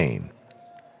Mullane,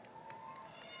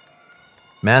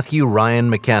 Matthew Ryan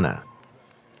McKenna,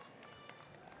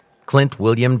 Clint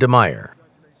William DeMeyer,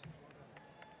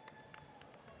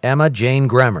 Emma Jane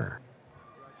Grammer,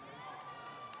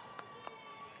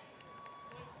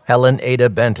 Helen Ada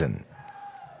Benton,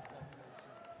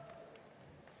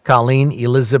 Colleen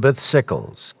Elizabeth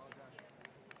Sickles,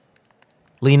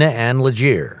 Lena Ann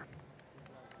Legier,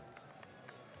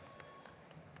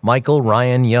 Michael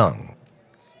Ryan Young,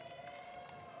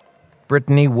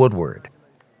 Brittany Woodward,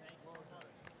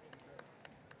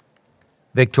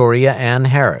 Victoria Ann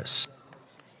Harris,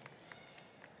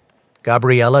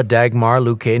 Gabriella Dagmar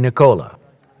Luque Nicola,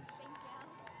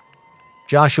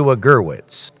 Joshua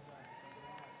Gerwitz,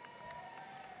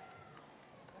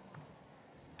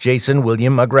 Jason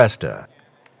William Agresta,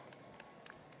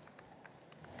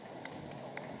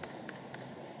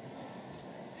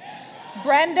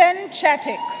 Brandon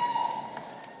Chatick.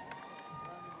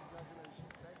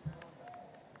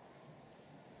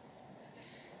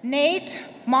 Nate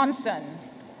Monson.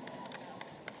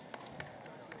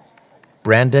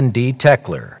 Brandon D.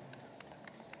 Teckler,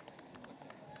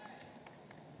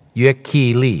 Yue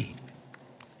Ki Lee,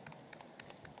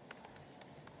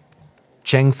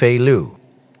 Cheng Fei Liu,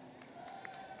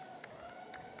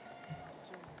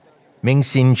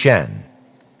 Ming-Sin Chen,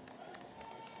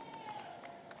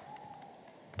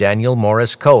 Daniel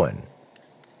Morris Cohen,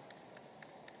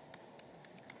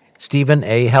 Stephen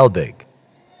A. Helbig,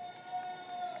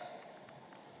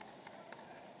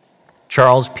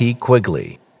 Charles P.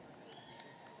 Quigley,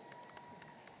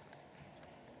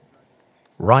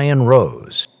 Ryan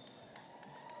Rose,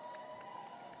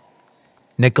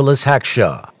 Nicholas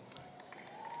Hackshaw,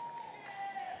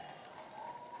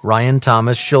 Ryan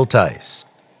Thomas Schulteis,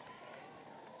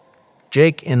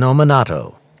 Jake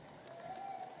Inominato,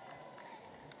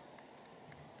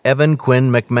 Evan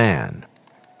Quinn McMahon,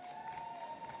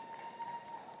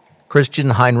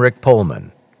 Christian Heinrich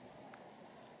Pullman,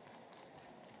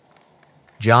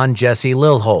 John Jesse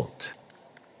Lilholt,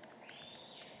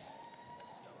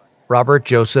 Robert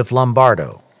Joseph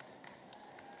Lombardo,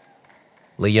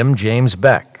 Liam James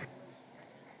Beck,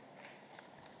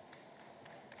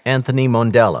 Anthony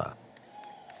Mondella,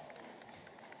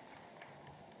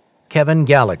 Kevin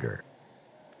Gallagher,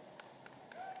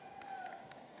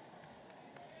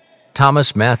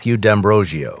 Thomas Matthew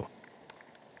D'Ambrosio,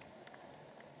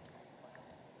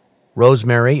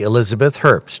 Rosemary Elizabeth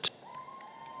Herbst,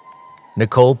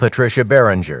 Nicole Patricia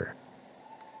Berenger,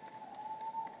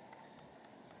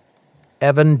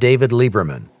 Evan David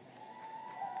Lieberman,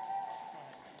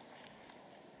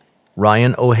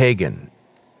 Ryan O'Hagan,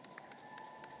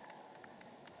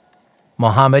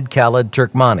 Mohammed Khalid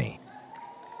Turkmani,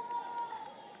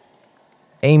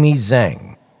 Amy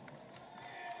Zhang,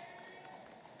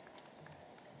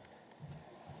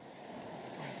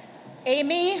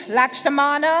 Amy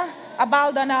Lakshmana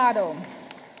Abaldonado.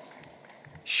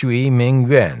 Shui Ming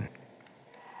Yuan,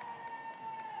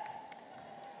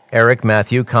 Eric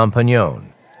Matthew Campagnon,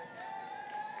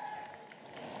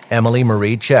 Emily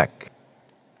Marie Check,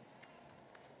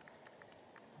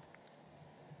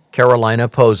 Carolina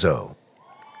Pozo,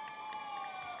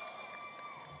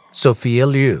 Sophia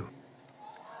Liu,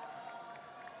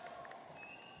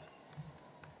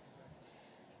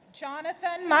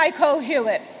 Jonathan Michael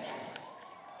Hewitt.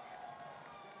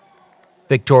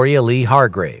 Victoria Lee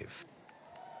Hargrave,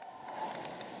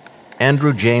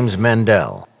 Andrew James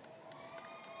Mendel,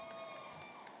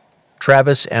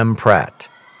 Travis M. Pratt,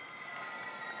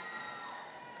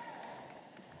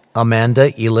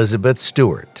 Amanda Elizabeth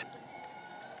Stewart,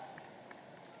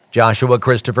 Joshua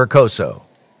Christopher Coso,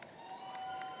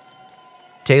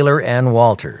 Taylor Ann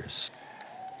Walters,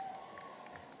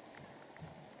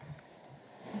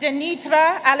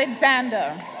 Denitra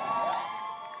Alexander.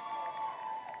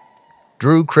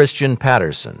 Drew Christian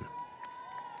Patterson,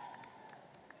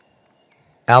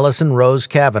 Allison Rose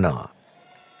Kavanaugh,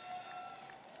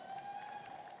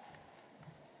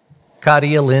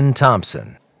 Katia Lynn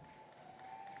Thompson,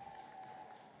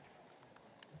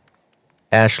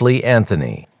 Ashley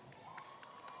Anthony,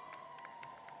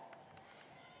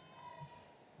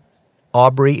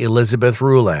 Aubrey Elizabeth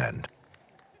Ruland,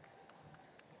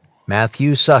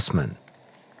 Matthew Sussman,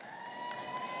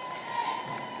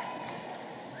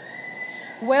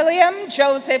 William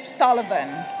Joseph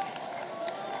Sullivan.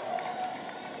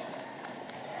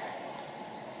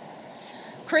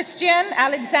 Christian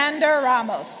Alexander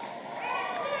Ramos.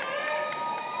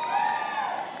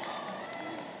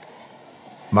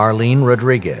 Marlene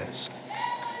Rodriguez,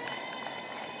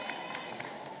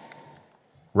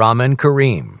 Raman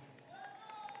Kareem,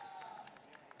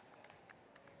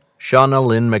 Shauna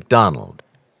Lynn McDonald,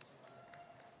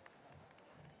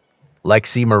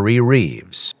 Lexi Marie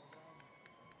Reeves,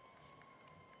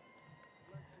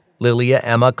 Lilia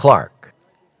Emma Clark,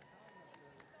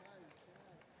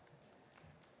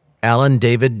 Alan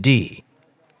David D.,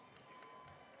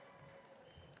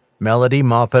 Melody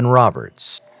Maupin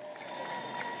Roberts,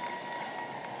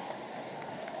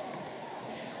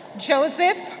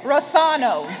 Joseph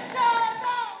Rosano.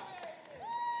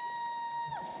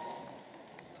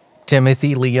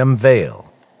 Timothy Liam Vale,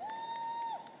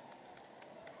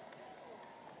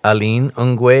 Aline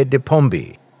Ungwe de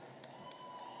Pombi,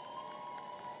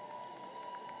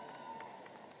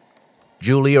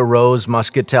 Julia Rose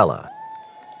Muscatella,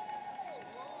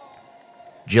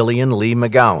 Jillian Lee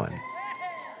McGowan,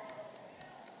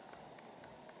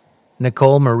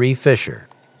 Nicole Marie Fisher,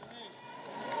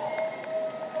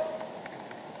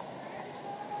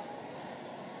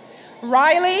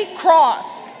 Riley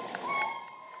Cross.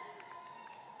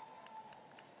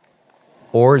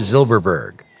 Or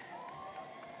Zilberberg,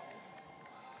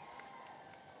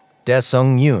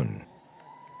 Desung Yoon,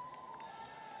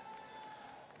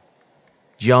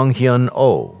 Jung Hyun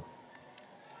Oh,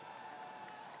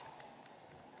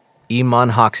 Iman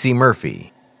Hoxie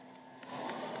Murphy.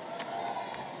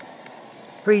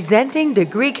 Presenting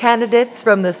degree candidates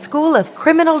from the School of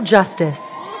Criminal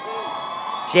Justice,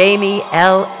 Jamie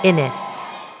L. Innes,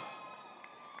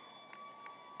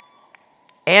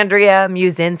 Andrea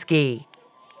Musinski,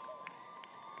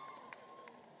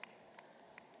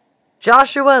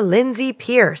 Joshua Lindsay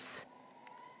Pierce,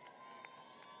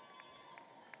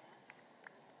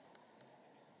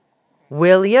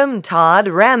 William Todd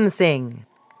Ramsing,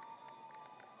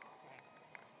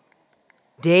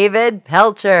 David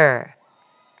Pelcher,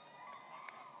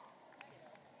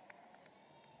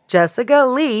 Jessica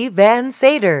Lee Van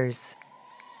Saders,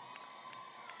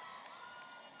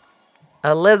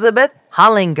 Elizabeth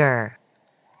Hollinger,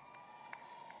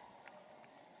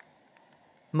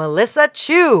 Melissa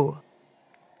Chu,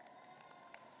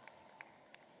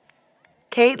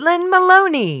 Caitlin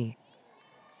Maloney,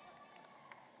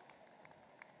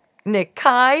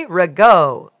 Nikai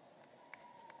Rago,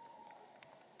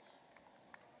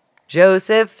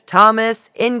 Joseph Thomas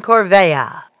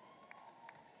Incorvea,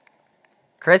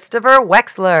 Christopher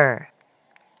Wexler,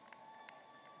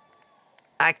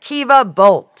 Akiva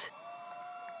Bolt,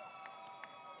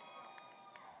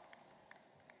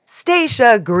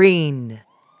 Stacia Green,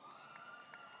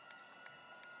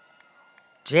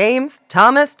 James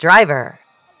Thomas Driver,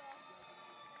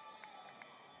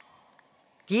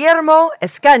 Guillermo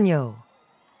Escaño,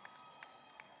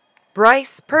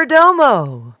 Bryce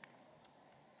Perdomo,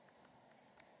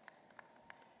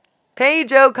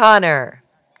 Paige O'Connor,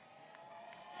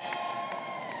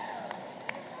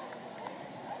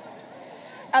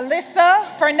 Alyssa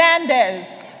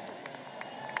Fernandez.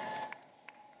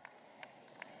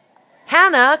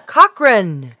 Hannah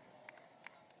Cochran.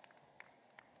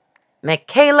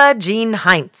 Michaela Jean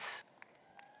Heinz.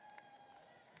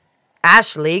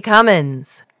 Ashley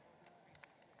Cummins.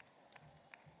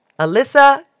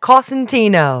 Alyssa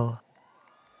Cosentino.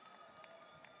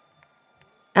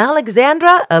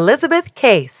 Alexandra Elizabeth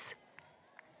Case.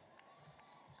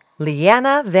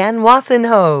 Leanna Van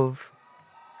Wassenhove.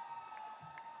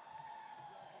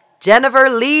 Jennifer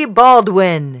Lee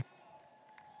Baldwin.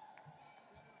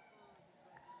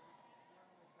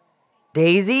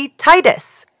 Daisy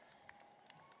Titus.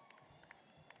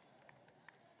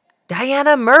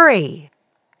 Diana Murray.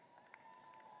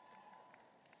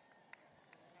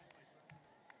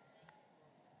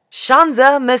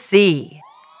 Shanza Massey.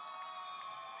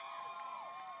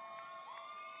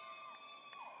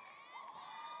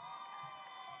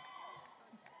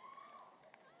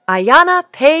 Ayana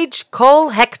Paige Cole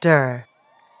Hector.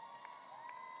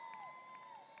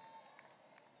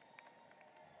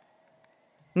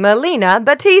 Melina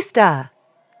Batista.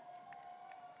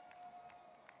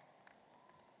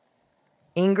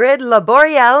 Ingrid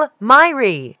Laboriel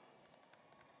Myrie.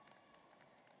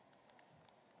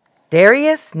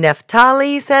 Darius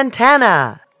Neftali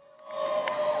Santana.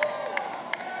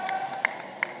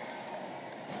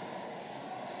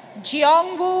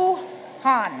 Jiongwoo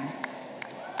Han.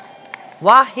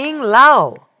 Wahing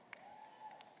Lao.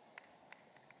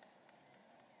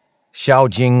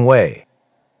 Xiaojing Wei.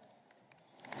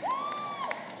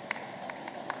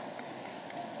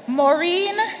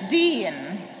 Maureen Dean.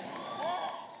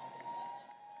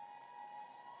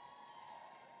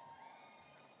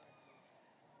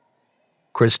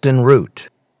 Kristen Root.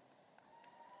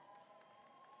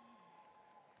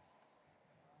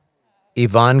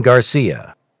 Yvonne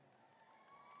Garcia.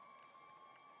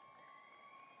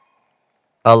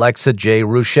 Alexa J.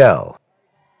 Ruchel.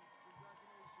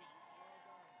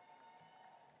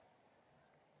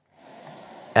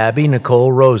 Abby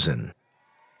Nicole Rosen.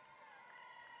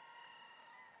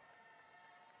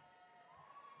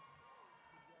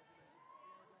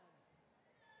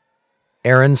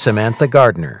 Erin Samantha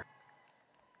Gardner.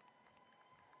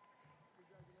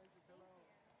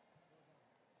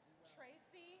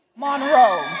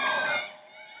 Monroe.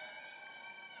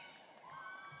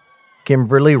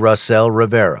 Kimberly Russell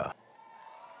Rivera.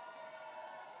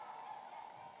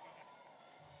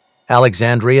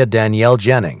 Alexandria Danielle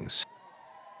Jennings.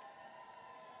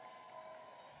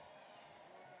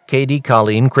 Katie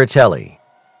Colleen Critelli.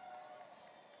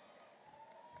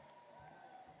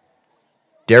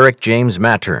 Derek James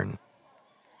Mattern.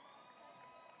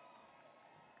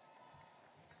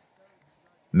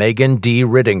 Megan D.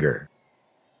 Rittinger.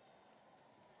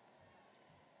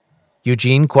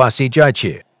 Eugene Kwasi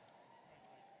Jaichi.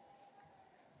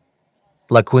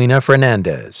 Laquina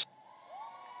Fernandez.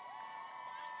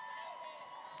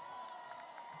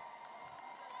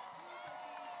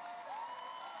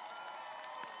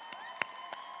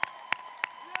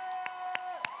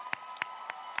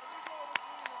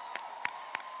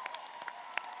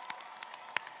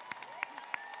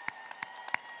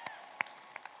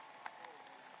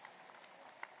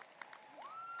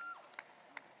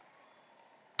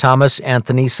 Thomas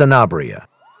Anthony Sanabria.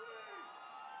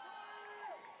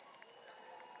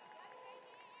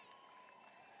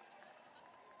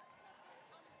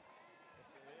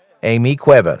 Amy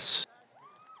Cuevas.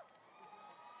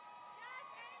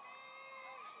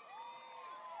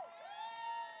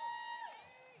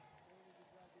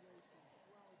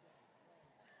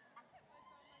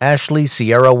 Ashley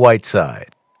Sierra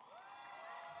Whiteside.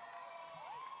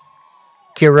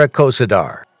 Kira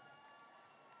Kosadar.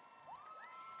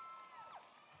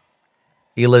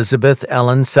 Elizabeth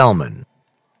Ellen Selman.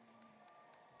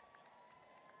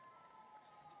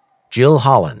 Jill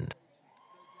Holland.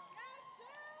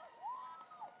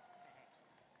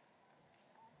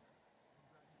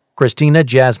 Christina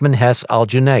Jasmine Hess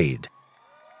Al-Junaid.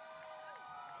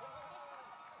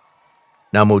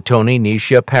 Namutoni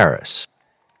Nisha Paris.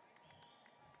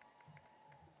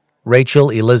 Rachel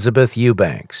Elizabeth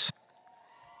Eubanks.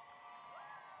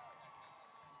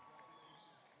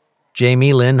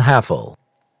 Jamie Lynn Haffel.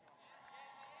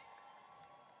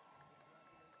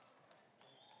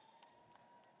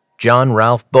 John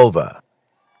Ralph Bova.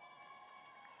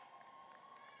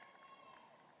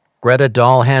 Greta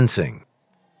Dahl Hansing.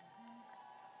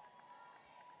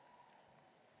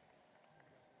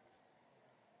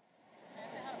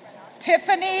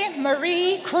 Tiffany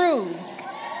Marie Cruz.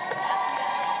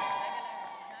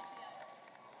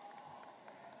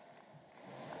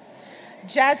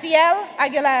 Jaziel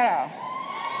Aguilera.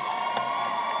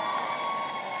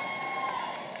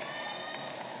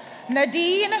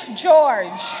 Nadine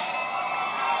George.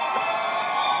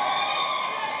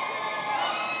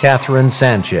 Catherine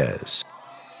Sanchez.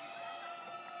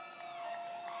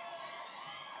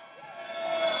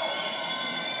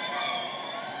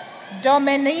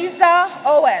 Dominiza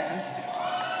Owens.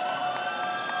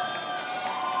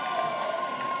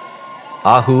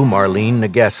 Ahu Marlene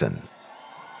Nagesson.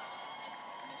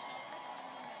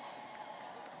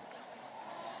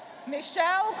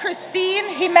 Michelle Christine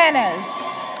Jimenez.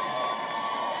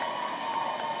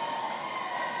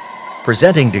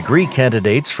 Presenting degree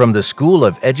candidates from the School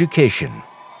of Education.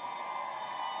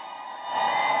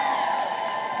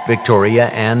 Victoria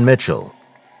Ann Mitchell.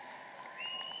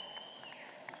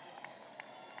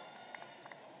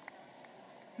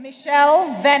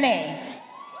 Michelle Vene.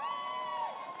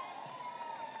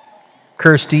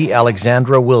 Kirsty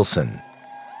Alexandra Wilson.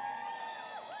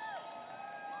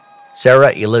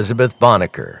 Sarah Elizabeth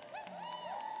Bonneker.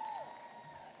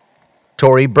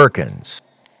 Tori Berkins.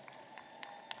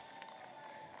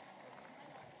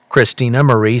 Christina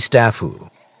Marie Staffu.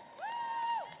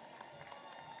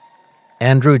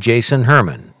 Andrew Jason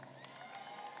Herman.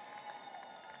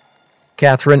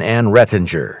 Catherine Ann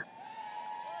Rettinger.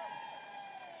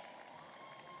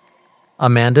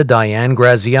 Amanda Diane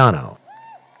Graziano.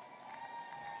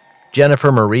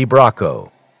 Jennifer Marie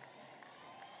Bracco.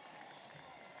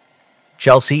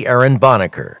 Chelsea Erin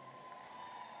Bonneker.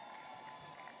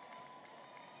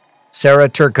 Sarah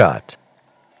Turcott.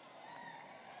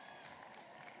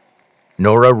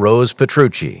 Nora Rose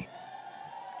Petrucci.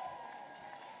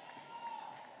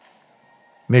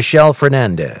 Michelle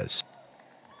Fernandez.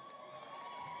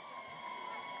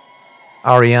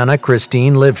 Ariana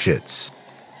Christine Lipschitz.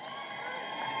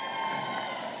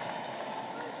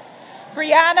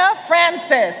 Brianna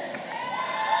Francis.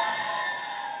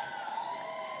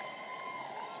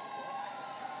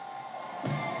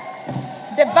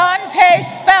 Devontae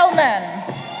Spellman.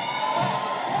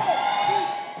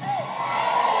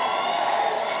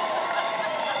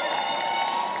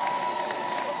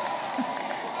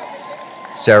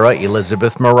 Sarah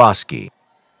Elizabeth Morosky.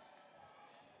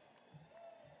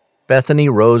 Bethany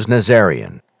Rose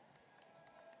Nazarian.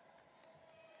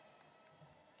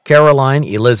 Caroline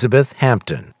Elizabeth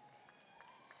Hampton.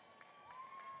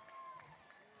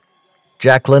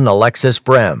 Jacqueline Alexis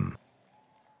Brem.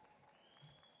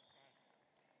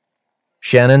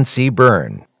 Shannon C.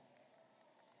 Byrne.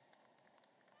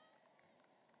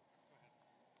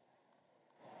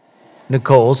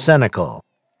 Nicole Senecal.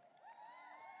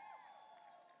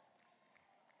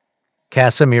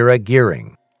 Casimira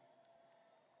Gearing.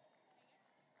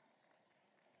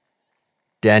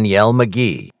 Danielle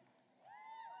McGee.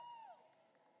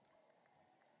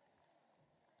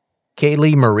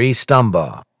 Kaylee Marie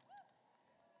Stumbaugh.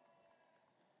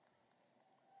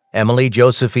 Emily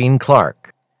Josephine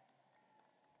Clark.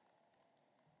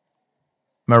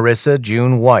 Marissa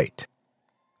June White.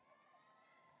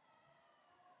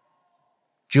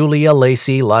 Julia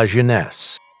Lacey La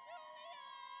Jeunesse.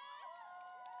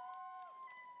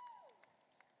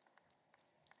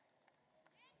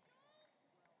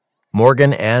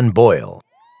 Morgan Ann Boyle.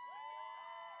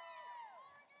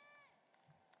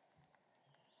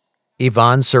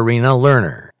 Yvonne Serena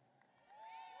Lerner.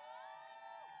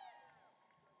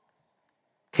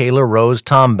 Kayla Rose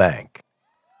Tombank.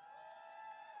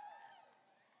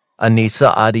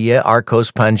 Anissa Adia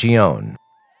Arcos Pangione.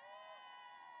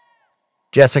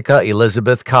 Jessica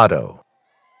Elizabeth Cotto.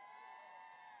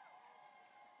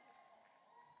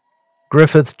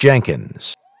 Griffith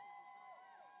Jenkins.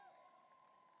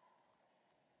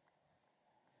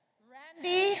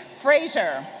 Randy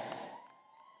Fraser.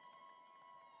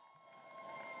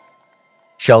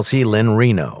 Chelsea Lynn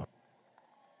Reno.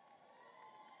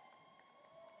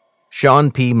 Sean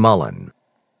P. Mullen.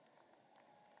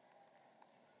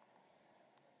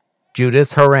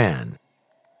 Judith Haran.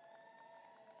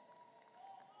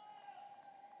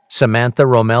 Samantha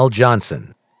Romel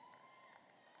Johnson.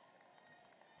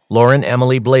 Lauren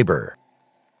Emily Blaber.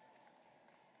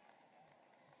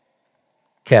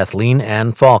 Kathleen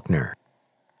Ann Faulkner.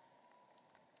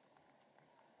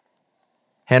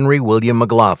 Henry William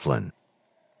McLaughlin.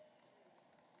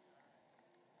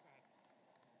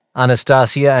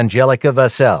 Anastasia Angelica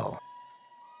Vassell.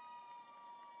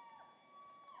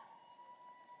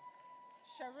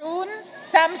 Sharoon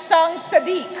Samsung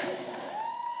Sadiq.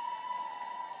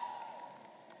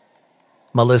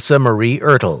 Melissa Marie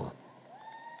Ertel.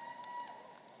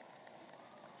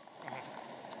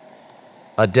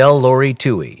 Adele Lori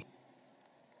Toohey.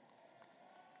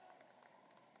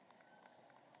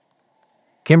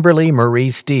 Kimberly Marie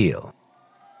Steele.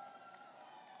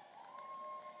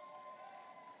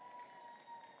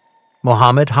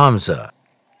 Mohammed Hamza,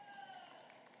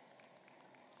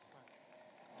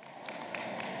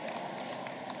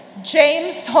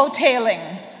 James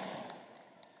Hoteling,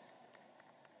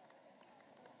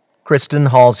 Kristen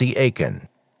Halsey Aiken,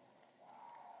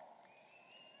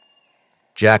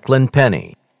 Jacqueline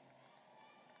Penny,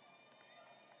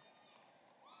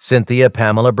 Cynthia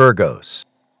Pamela Burgos,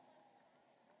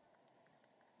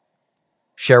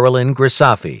 Sherilyn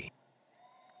Grisafi,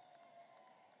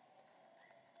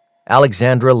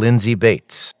 Alexandra Lindsay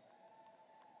Bates,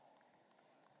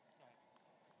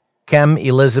 Kem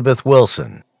Elizabeth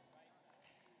Wilson,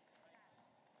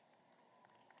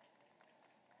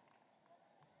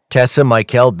 Tessa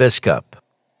Michael Biscup,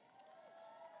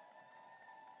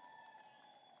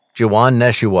 Jawan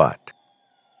Neshuat,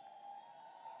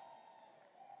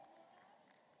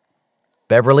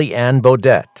 Beverly Ann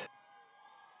Bodette,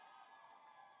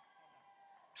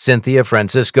 Cynthia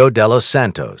Francisco de los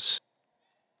Santos,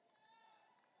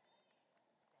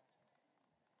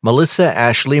 Melissa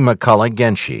Ashley McCullough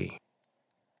Genshi,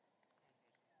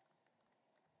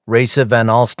 Raisa Van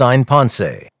Alstyne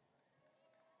Ponce,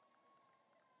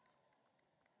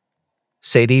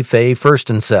 Sadie Faye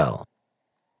Furstensell,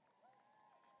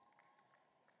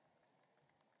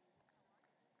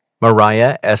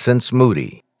 Mariah Essence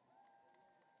Moody,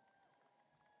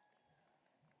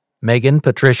 Megan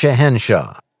Patricia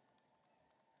Henshaw,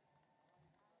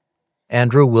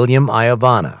 Andrew William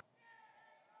Iavana,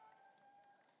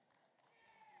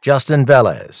 Justin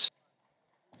Velez,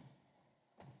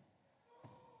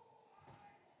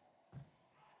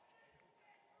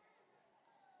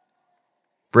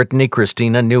 Brittany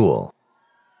Christina Newell,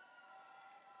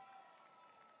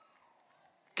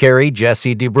 Carrie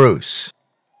Jessie DeBruce,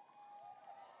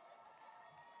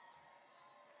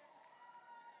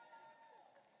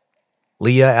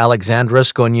 Leah Alexandra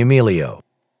Sconiamilio,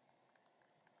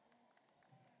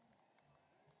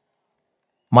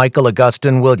 Michael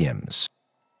Augustin Williams,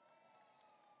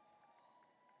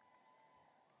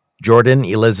 Jordan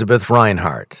Elizabeth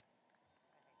Reinhardt,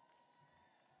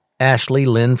 Ashley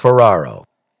Lynn Ferraro,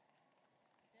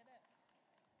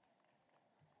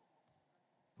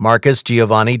 Marcus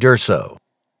Giovanni Durso,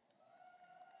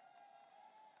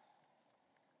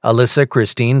 Alyssa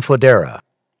Christine Fodera,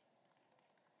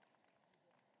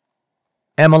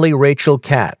 Emily Rachel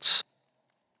Katz,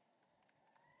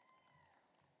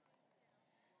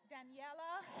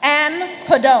 Anne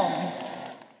Podone,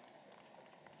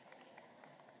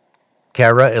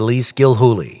 Cara Elise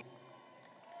Gilhooly,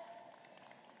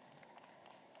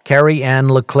 Carrie Ann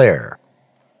LeClaire,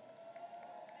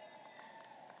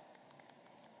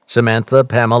 Samantha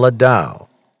Pamela Dow,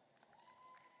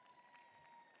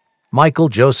 Michael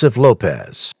Joseph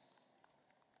Lopez,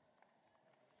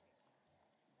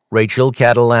 Rachel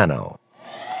Catalano,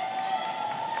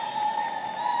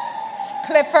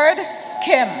 Clifford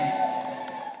Kim,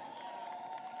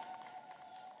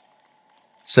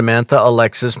 Samantha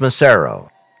Alexis Massaro,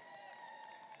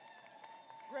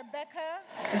 Rebecca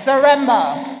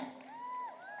Zaremba,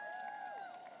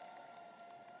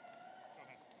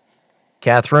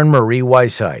 Catherine Marie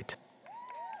Weisheit,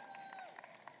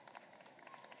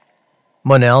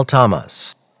 Monel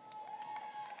Thomas,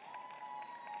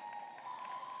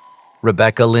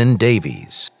 Rebecca Lynn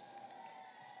Davies,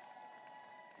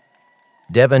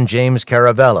 Devin James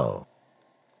Caravello,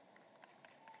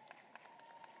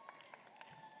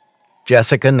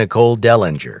 Jessica Nicole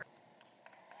Dellinger,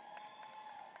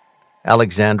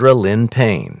 Alexandra Lynn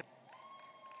Payne,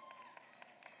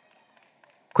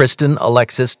 Kristen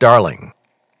Alexis Darling,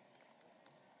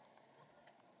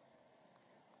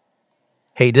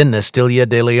 Hayden Nestilia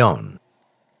de Leon,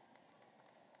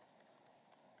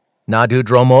 Nadu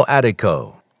Dromo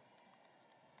Adico,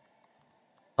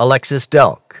 Alexis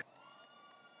Delk,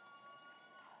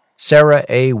 Sarah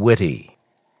A. Whitty,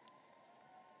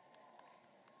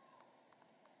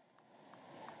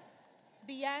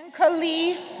 Bianca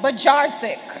Lee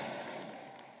Bajarczyk,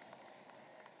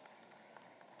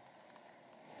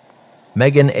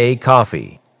 Megan A.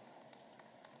 Coffey,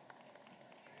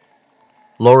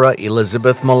 Laura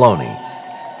Elizabeth Maloney.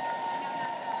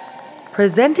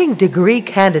 Presenting degree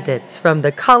candidates from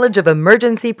the College of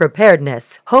Emergency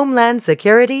Preparedness, Homeland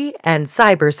Security, and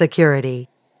Cybersecurity.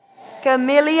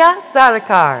 Camelia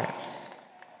Sarkar,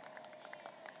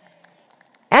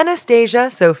 Anastasia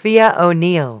Sophia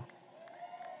O'Neill,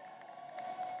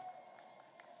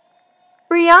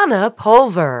 Brianna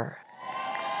Pulver,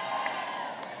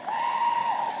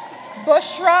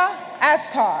 Bushra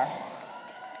Astar,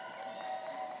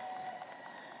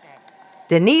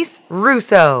 Denise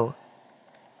Russo,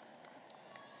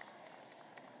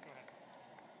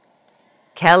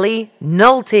 Kelly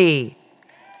Nolte,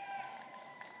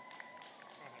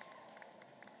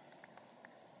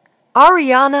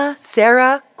 Ariana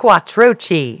Sarah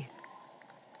Quattrochi.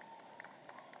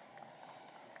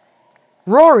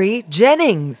 Rory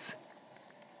Jennings.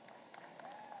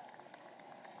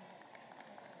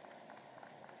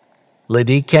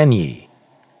 Liddy Kenyi.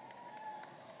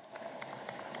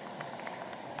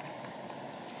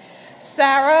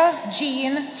 Sarah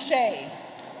Jean Shea.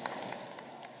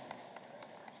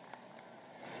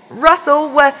 Russell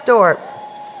Westorp.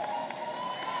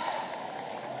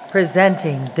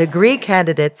 Presenting degree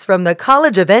candidates from the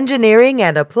College of Engineering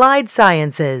and Applied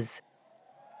Sciences.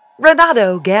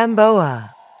 Renato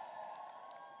Gamboa.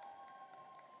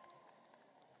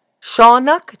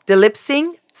 Shaunak Dilip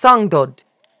Singh Sangdod.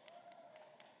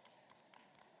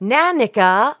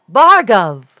 Nanika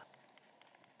Bhargav.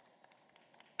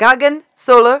 Gagan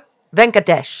Solar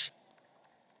Venkatesh.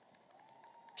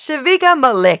 Shavika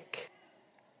Malik.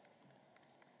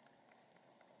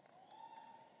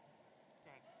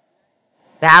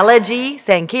 Balaji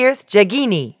Sankirth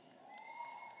Jagini.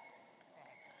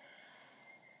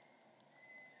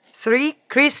 Sri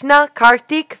Krishna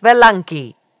Karthik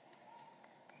Velanki.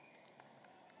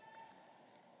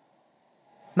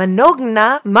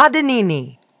 Manogna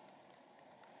Madanini.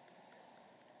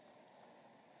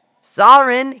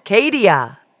 Sarin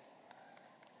Kadia.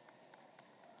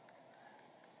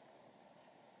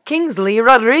 Kingsley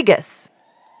Rodriguez.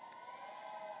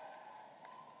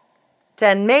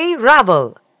 Tanmay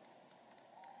Raval.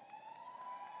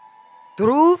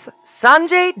 Dhruv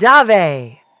Sanjay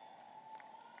Dave.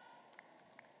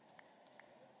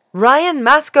 Ryan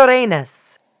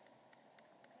Mascarenas.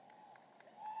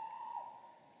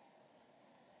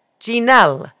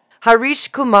 Jinal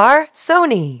Harish Kumar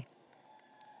Soni.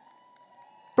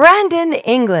 Brandon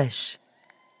English.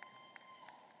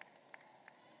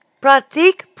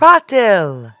 Pratik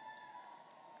Pratil.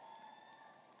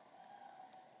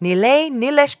 Nilay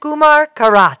Nilesh Kumar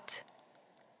Karat.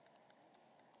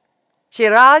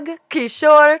 Chirag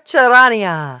Kishore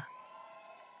Charania.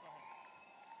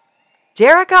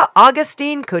 Jerica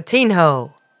Augustine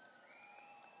Coutinho.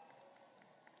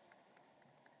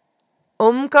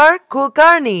 Omkar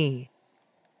Kulkarni.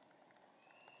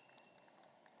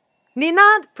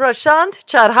 Ninad Prashant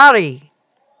Chadhari.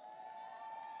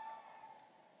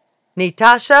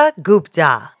 Natasha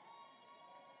Gupta.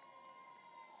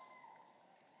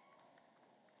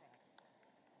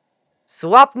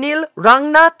 Swapnil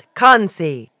Rangnath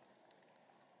Kansi.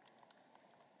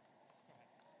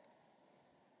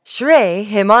 Shrey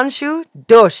Himanshu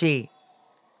Doshi.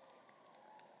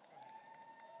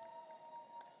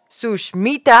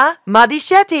 Sushmita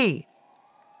Madishetty.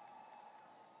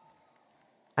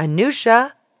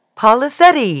 Anusha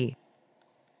Palisetti.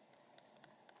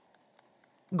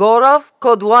 Gaurav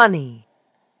Kodwani.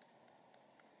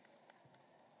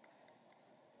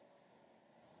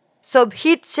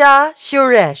 Subhitsa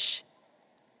Suresh.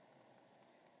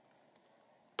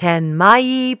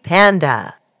 Tanmayi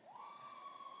Panda.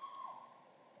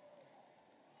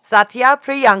 Satya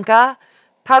Priyanka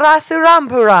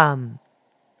Parasurampuram.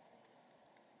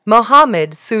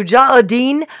 Mohammed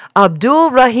Sujauddin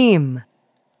Abdul Rahim.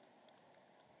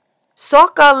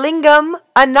 Sokalingam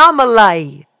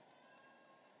Anamalai.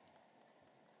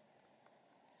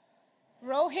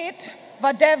 Rohit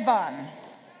Vadevan.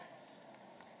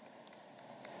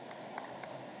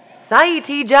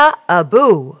 Saitija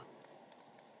Abu.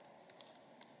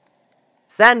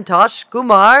 Santosh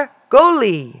Kumar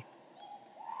Goli.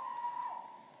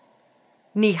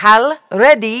 Nihal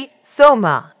Reddy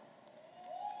Soma.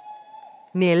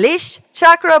 Nilish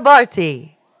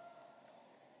Chakrabarti.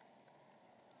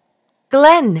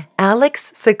 Glenn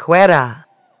Alex Sequera.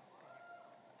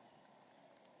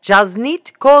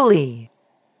 Jasneet Kohli.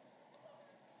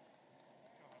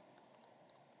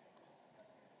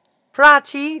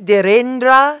 Prachi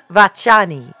Dhirendra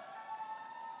Vachani.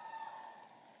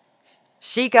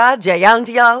 Shika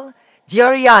Jayantial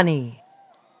Gioriani.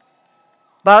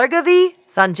 Bhargavi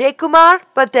Sanjay Kumar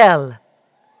Patel.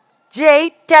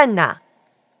 Jay Tenna.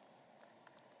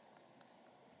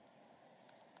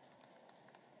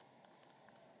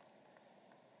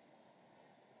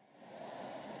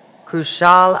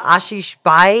 Kushal Ashish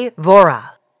Bai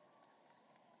Vora.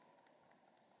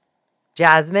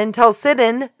 Jasmine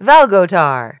Tulsidin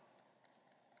Valgotar.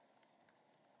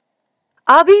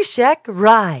 Abhishek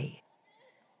Rai.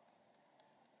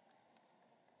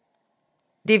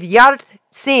 Divyarth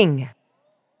Singh.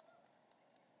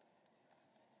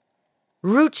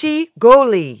 Ruchi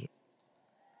Goli.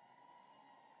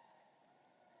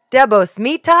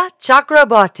 Debosmita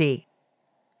Chakrabarti.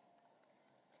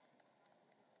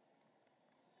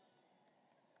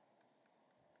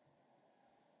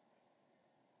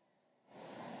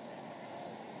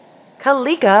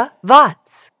 Kalika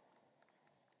Vats.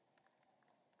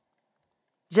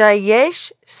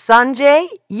 Jayesh Sanjay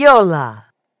Yola.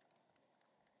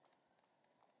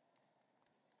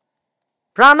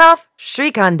 Pranav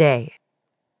Shrikande.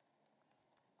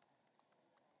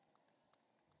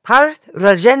 Parth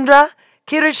Rajendra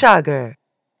Kirishagar.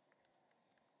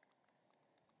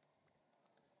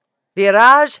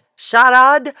 Viraj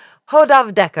Sharad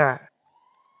Hodavdekar.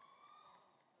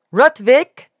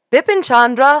 Rutvik Bipin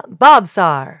Chandra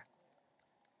Babsar.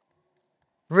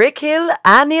 Rikhil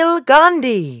Anil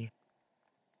Gandhi.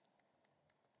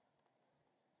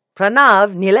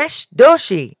 Pranav Nilesh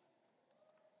Doshi.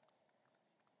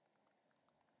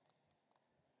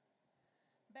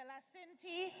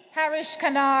 Belasinti Harish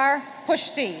Kanar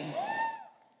Pushti.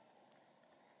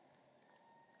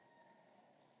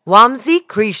 Wamsi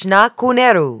Krishna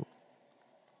Kuneru.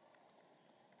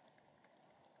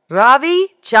 Ravi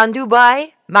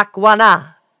Chandubai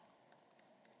Makwana.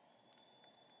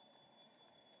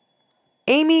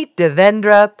 Amy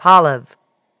Devendra Pallav.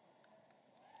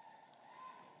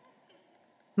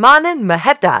 Manan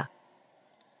Mehta.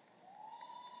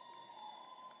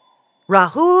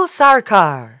 Rahul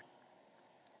Sarkar.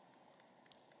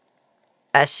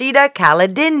 Ashita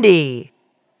Kaladindi.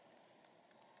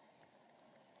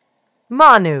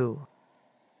 Manu.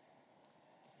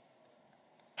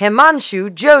 Himanshu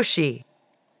Joshi.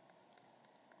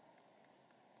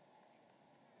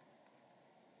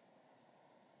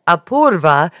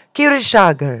 Apurva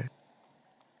Kirishagar.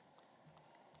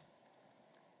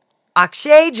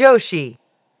 Akshay Joshi.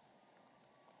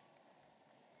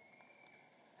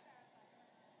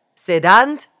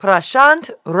 Siddhant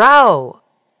Prashant Rao.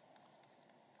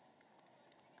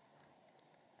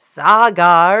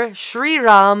 Sagar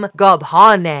Shriram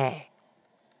Gobhane.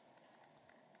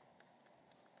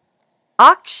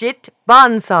 Akshit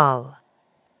Bansal.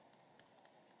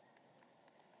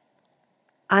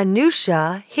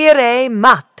 Anusha Hire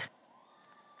Mat.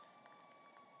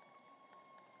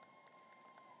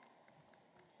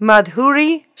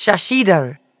 Madhuri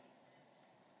Shashidhar.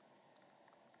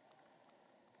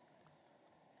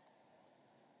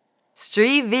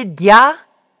 Sri Vidya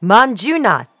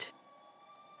Manjunat.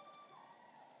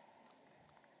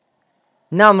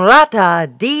 Namrata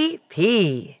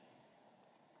D.P.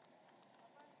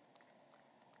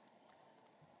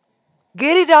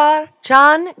 Giridhar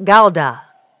Chan Gowda.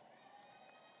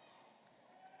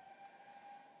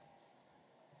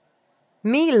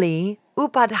 Mili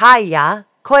Upadhyaya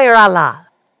Koirala.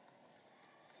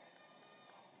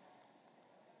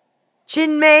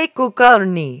 Chinmay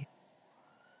Kulkarni.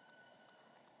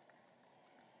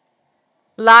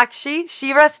 Lakshi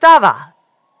Shirastava.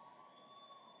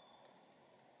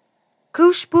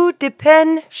 Kushbu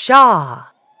Dipen Shah.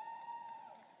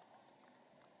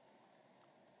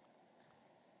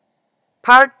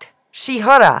 Part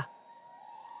Shihara.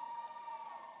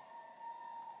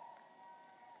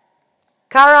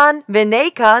 Karan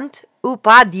Vinayakant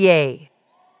Upadhyay.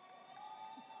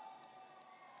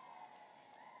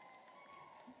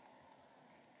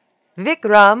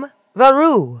 Vikram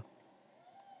Varu.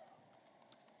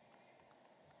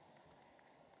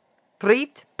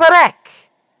 Preet Parekh.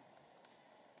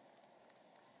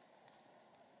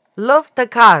 Love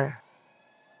Takar.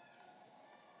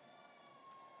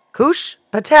 Kush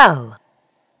Patel.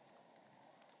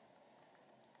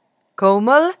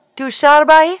 Komal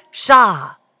Tusharbai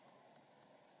Shah.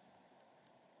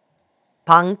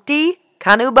 Pankti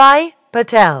Kanubai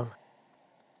Patel.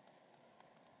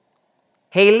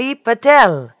 Haley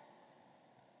Patel.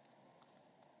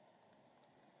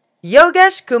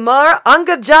 Yogesh Kumar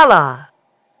Angajala.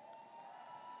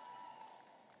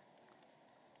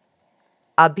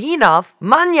 Abhinav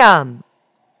Manyam.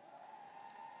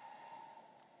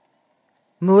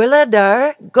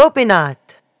 Murladhar Gopinath.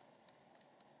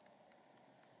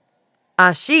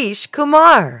 Ashish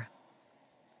Kumar.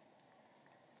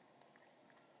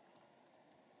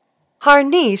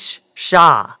 Harnish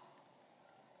Shah.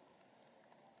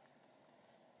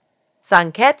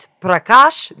 Sanket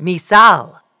Prakash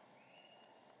Misal.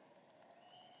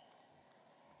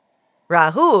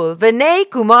 Rahul Vinay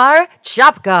Kumar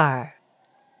Chapkar.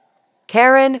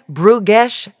 Karen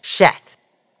Brugesh Sheth.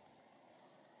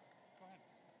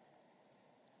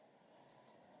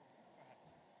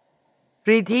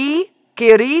 Riddhi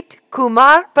Kirit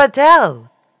Kumar Patel.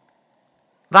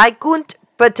 Vaikunt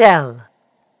Patel.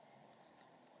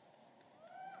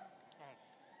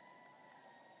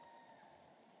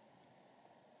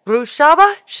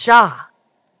 Rushaba Shah.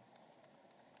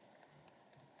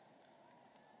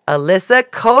 Alyssa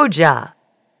Koja.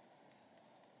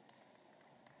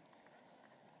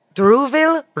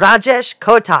 Dhruvil Rajesh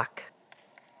Kotak.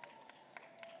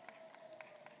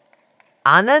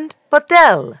 Anand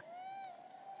Patel.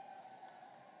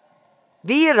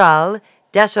 Viral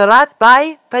Dasharat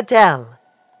Bhai Patel.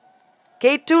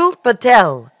 Ketul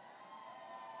Patel.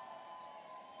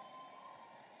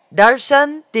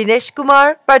 Darshan Dinesh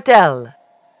Kumar Patel.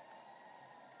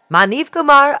 Maniv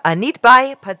Kumar Anit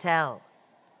Bhai Patel.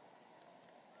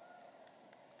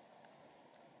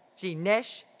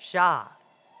 Jinesh Shah.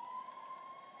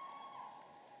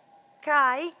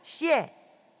 Kai Xie.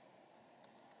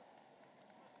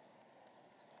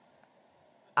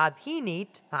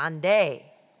 Abhinit Pandey.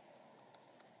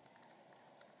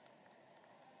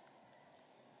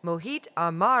 Mohit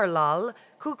Amarlal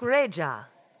Kukreja.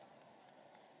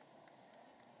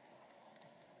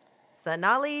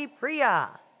 Sanali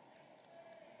Priya.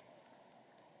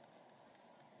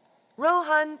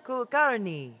 Rohan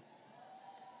Kulkarni.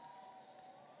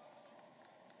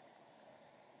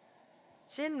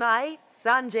 Chinmay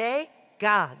Sanjay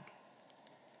Gag.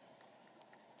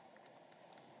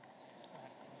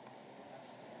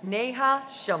 Neha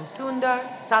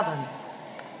Shamsundar Savant.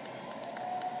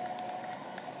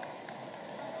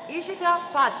 Ishita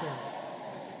Patil.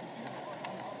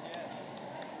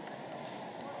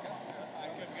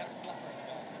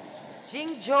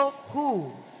 Jingjo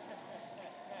Hu.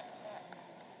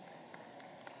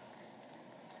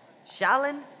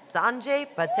 Shalin Sanjay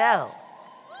Patel.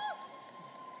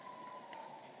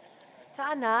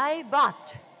 Tanai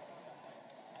Bhatt.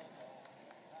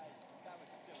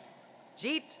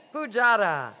 Jeet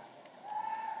Pujara.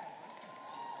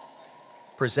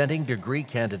 Presenting degree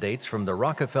candidates from the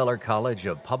Rockefeller College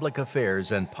of Public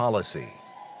Affairs and Policy.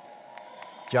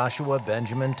 Joshua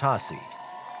Benjamin Tassi.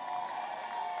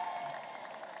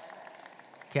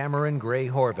 Cameron Gray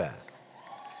Horvath.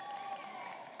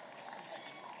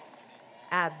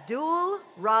 Abdul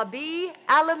Rabi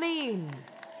Alamin.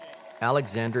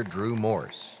 Alexander Drew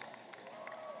Morse.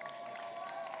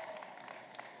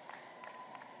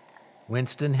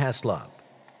 Winston Heslop.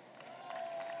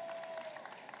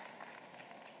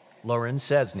 Lauren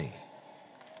Cesny.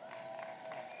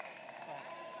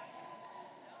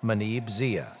 Manib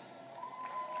Zia.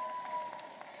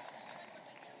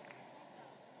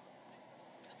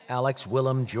 Alex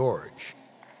Willem George.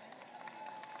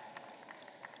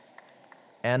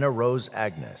 Anna Rose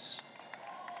Agnes.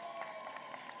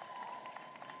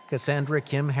 Cassandra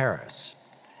Kim Harris.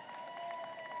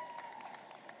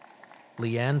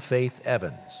 Leanne Faith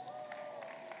Evans.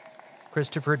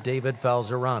 Christopher David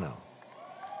Falzerano.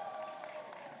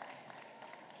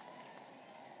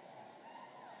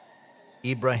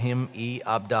 Ibrahim E.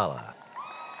 Abdallah.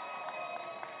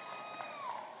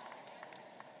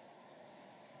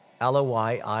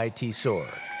 Alawai I. Tisor.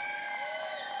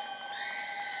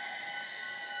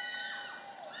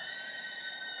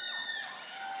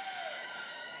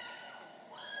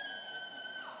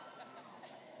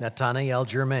 Nathaniel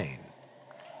Germain.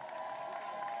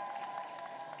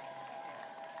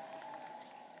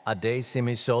 Ade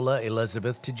Simisola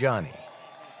Elizabeth Tijani.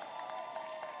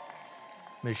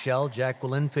 Michelle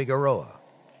Jacqueline Figueroa.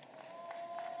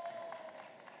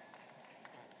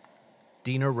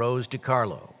 Dina Rose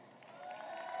DiCarlo.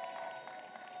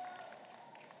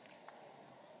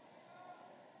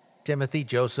 Timothy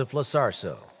Joseph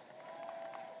Lasarso.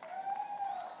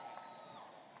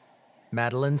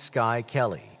 Madeline Sky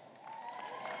Kelly.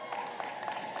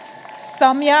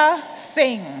 Samya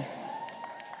Singh.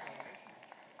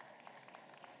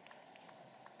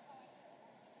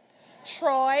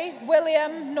 Troy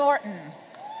William Norton.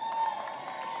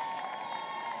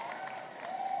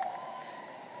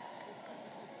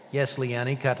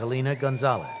 Yesliani Catalina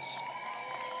Gonzalez.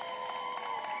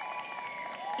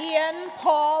 Ian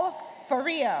Paul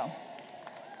Faria.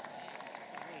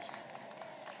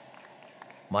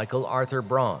 Michael Arthur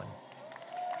Braun.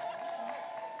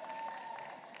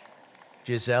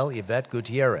 Giselle Yvette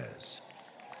Gutierrez.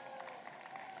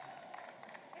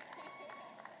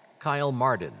 Kyle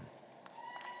Marden.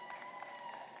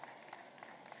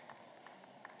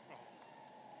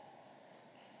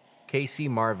 Casey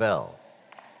Marvell.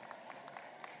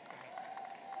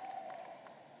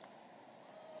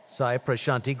 Sai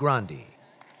Prashanti Grandi.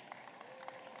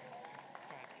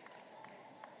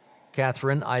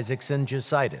 Catherine Isaacson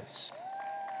Jositis.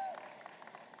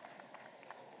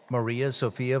 Maria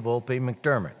Sophia Volpe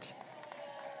McDermott.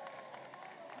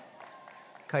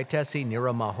 Kaitesi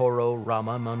Niramahoro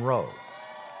Rama Monroe.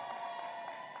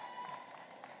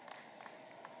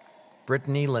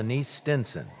 Brittany Lanice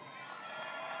Stinson.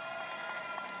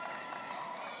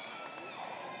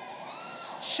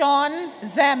 Sean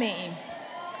Zemi.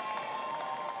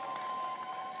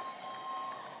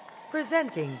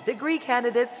 Presenting degree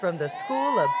candidates from the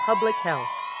School of Public Health.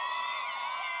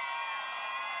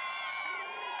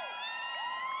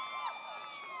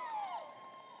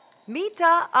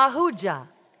 Mita Ahuja.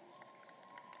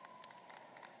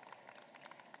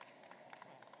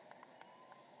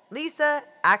 Lisa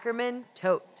Ackerman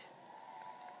Tote.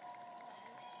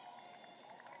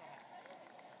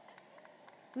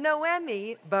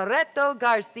 Noemi Barreto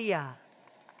Garcia.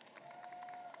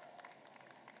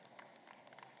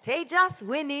 Tejas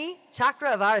Winnie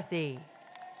Chakravarthi.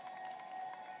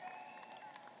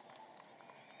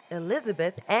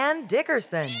 Elizabeth Ann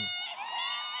Dickerson.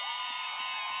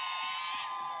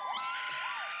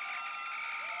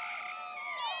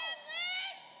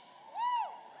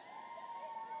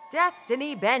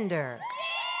 Destiny Bender.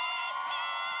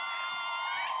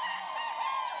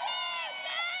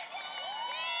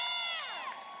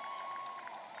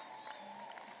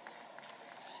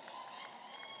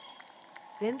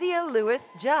 Cynthia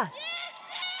Lewis Just.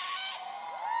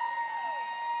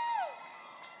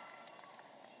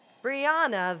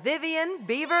 Brianna Vivian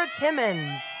Beaver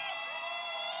Timmons.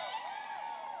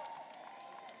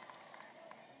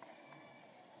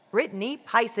 Brittany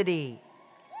Picety.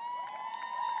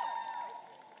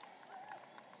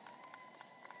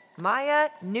 Maya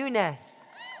Nunes.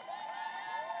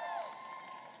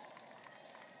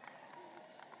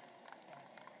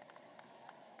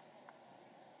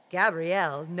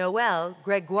 Gabrielle Noel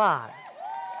Gregoire.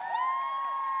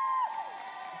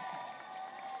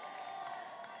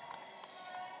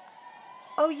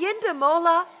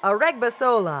 Oyindamola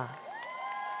Aregbasola.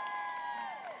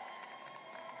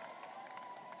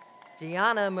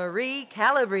 Gianna Marie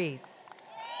Calabrese.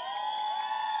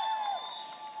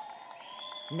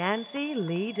 Nancy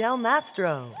Lee Del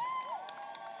Mastro.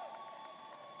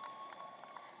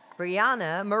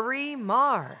 Brianna Marie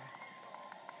Marr.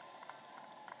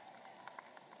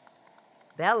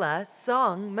 Bella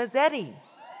Song Mazzetti.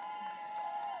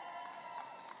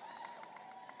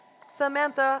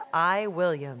 Samantha I.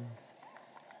 Williams.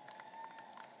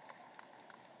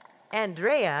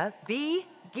 Andrea B.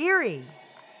 Geary.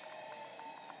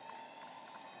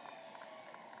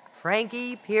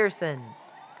 Frankie Pearson.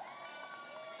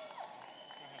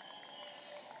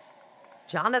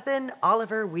 Jonathan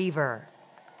Oliver Weaver.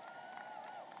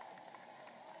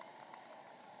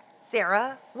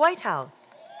 Sarah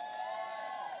Whitehouse.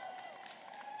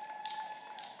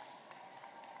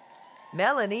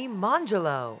 Melanie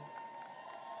Mongelo.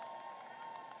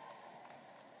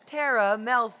 Tara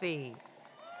Melfi.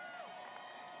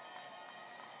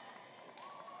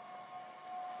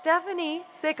 Stephanie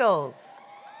Sickles.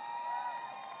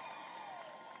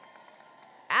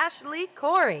 Ashley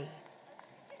Corey.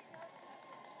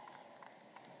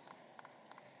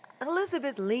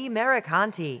 Elizabeth Lee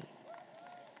Mericanti.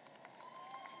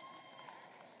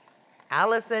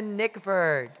 Allison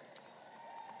Nickford.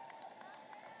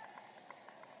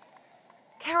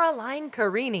 Caroline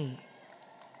Carini.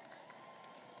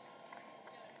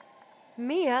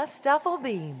 Mia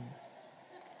Stuffelbeam.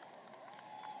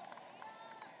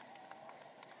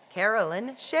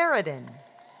 Carolyn Sheridan.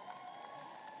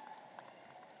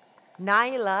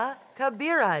 Naila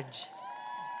Kabiraj.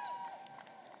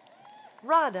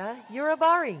 Radha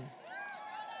Urabari.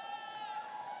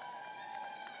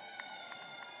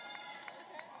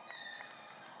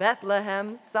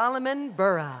 Bethlehem Solomon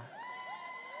Burra.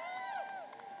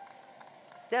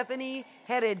 Stephanie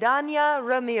Heredania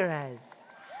Ramirez.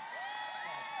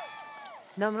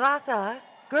 Namratha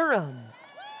Gurum.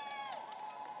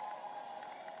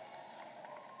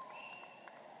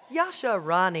 Yasha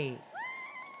Rani.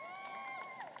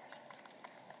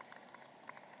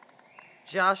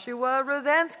 Joshua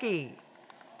Rosansky.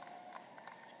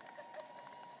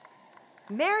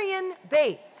 Marion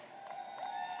Bates.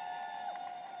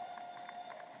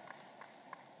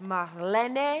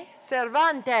 Marlene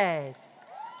Cervantes.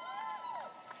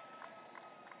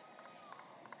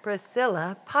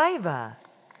 Priscilla Paiva.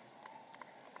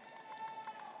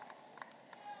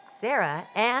 Sarah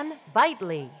Ann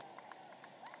Bitely.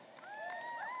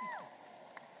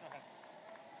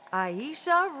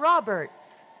 Aisha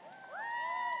Roberts.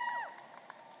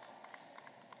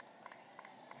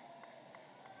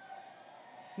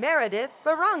 Meredith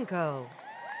Barranco.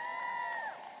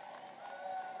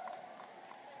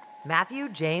 Matthew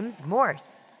James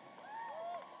Morse.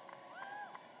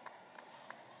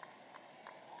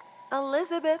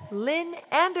 Elizabeth Lynn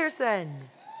Anderson.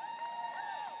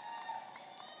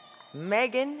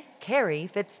 Megan Carey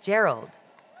Fitzgerald.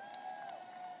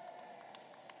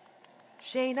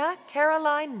 Shayna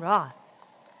Caroline Ross.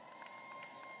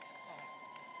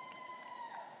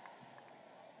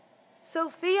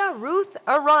 Sophia Ruth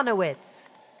Aronowitz.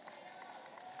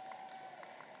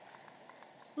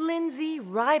 Lindsay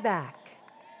Ryback.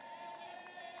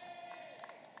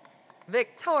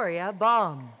 Victoria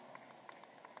Baum.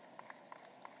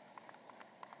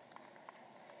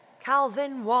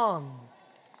 Calvin Wong.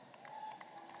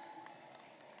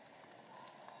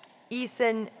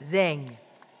 Eason Zheng.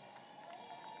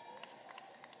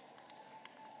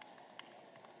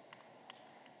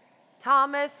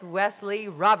 Thomas Wesley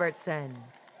Robertson.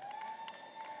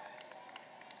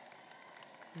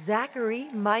 Zachary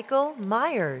Michael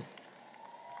Myers.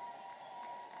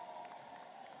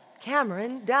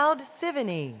 Cameron Dowd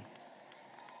Sivany.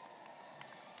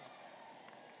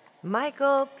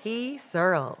 Michael P.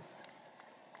 Searles.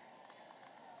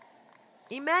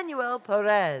 Emmanuel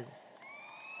Perez.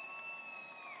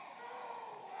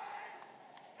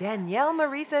 Danielle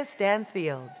Marisa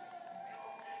Stansfield.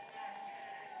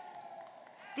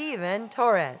 Stephen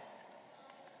Torres.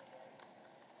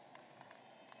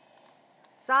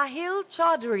 Sahil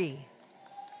Chaudhry.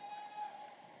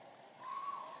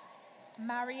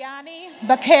 Mariani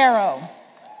Baquero.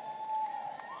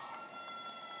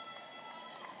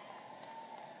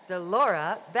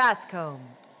 Delora Bascombe.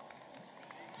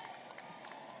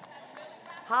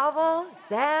 Pavel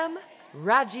Sam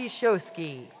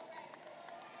Rajishowski.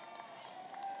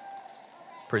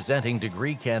 Presenting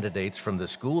degree candidates from the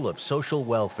School of Social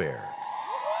Welfare.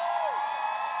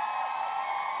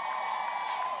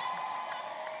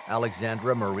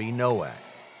 Alexandra Marie Nowak.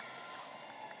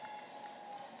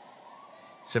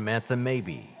 Samantha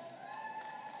Mabey.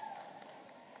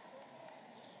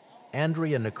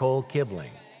 Andrea Nicole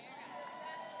Kibling.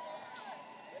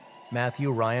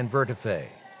 Matthew Ryan Vertifay.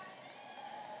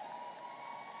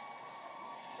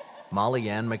 Molly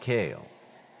Ann McHale.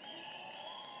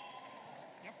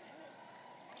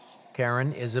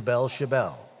 Karen Isabel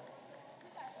Chabelle.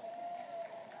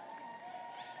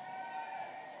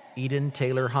 Eden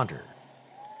Taylor Hunter.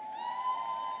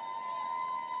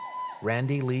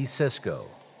 Randy Lee Sisko.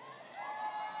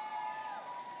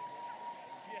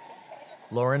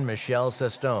 Lauren Michelle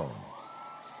Sestone.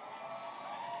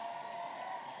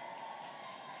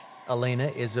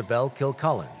 Elena Isabel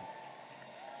Kilcullen.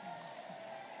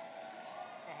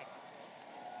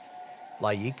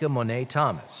 Laika Monet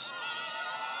Thomas.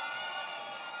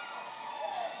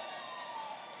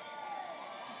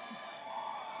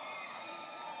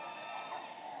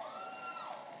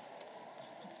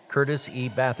 Curtis E.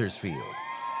 Bathersfield.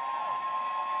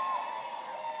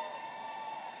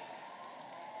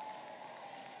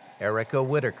 Erica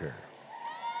Whitaker.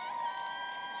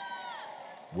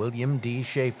 William D.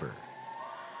 Schaefer.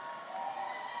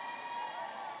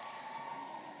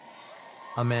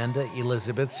 Amanda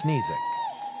Elizabeth Sneezek.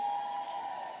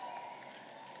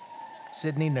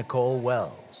 Sydney Nicole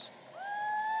Wells.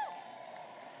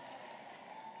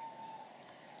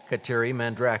 Kateri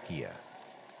Mandrakia.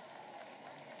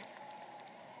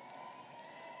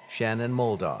 Shannon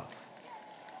Moldoff.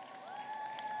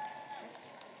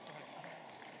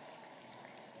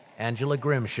 Angela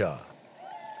Grimshaw.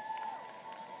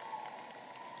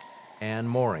 Ann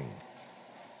Mooring.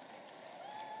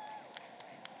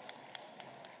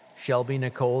 Shelby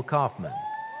Nicole Kaufman.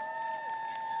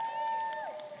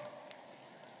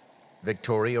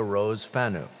 Victoria Rose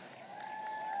Fanuff.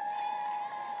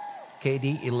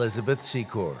 Katie Elizabeth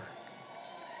Secor.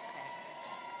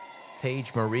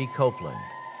 Paige Marie Copeland.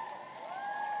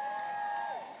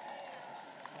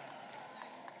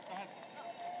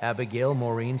 Abigail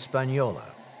Maureen Spagnola.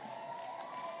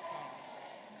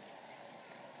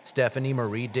 Stephanie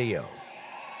Marie Dio.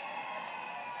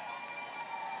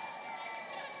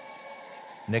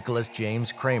 Nicholas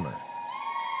James Kramer.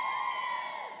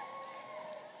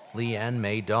 Leanne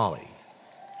May Dolly.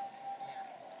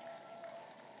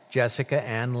 Jessica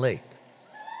Ann Lake.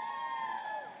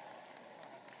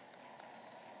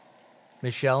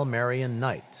 Michelle Marion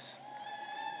Knights.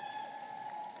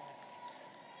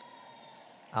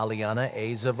 Aliana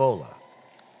A. Zavola.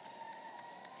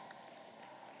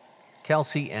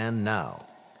 Kelsey Ann Now.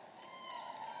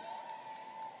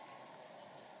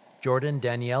 Jordan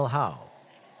Danielle Howe.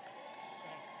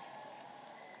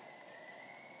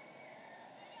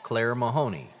 Claire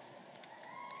Mahoney.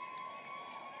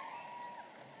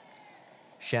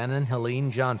 Shannon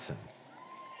Helene Johnson.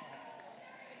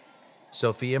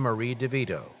 Sophia Marie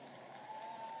DeVito.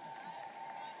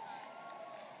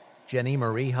 Jenny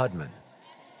Marie Hudman.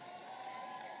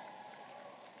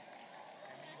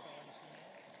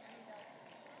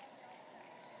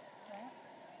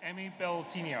 Emmy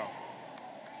Bellatino.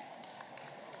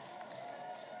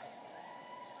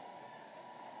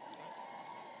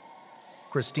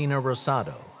 Christina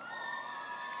Rosado.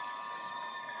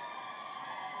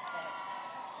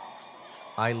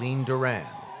 Eileen Duran.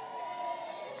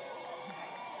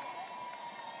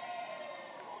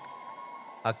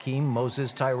 Akeem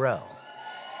Moses Tyrell.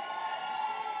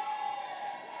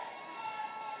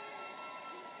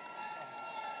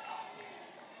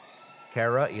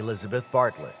 Kara Elizabeth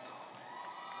Bartlett,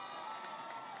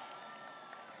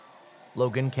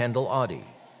 Logan Kendall Audie,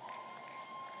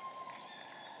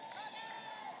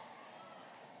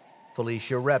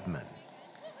 Felicia Rebman,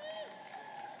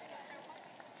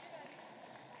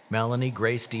 Melanie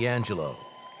Grace D'Angelo,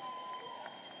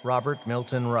 Robert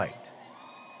Milton Wright,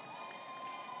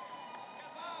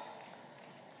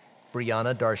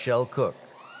 Brianna Darshell Cook,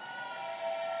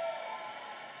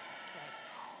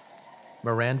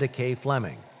 Miranda K.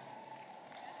 Fleming,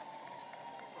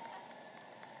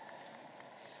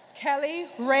 Kelly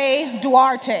Ray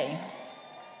Duarte.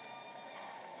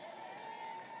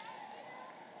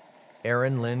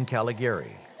 Erin Lynn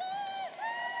Caligari,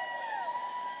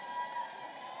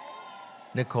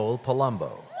 Nicole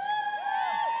Palumbo,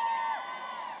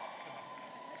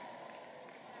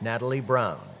 Natalie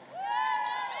Brown,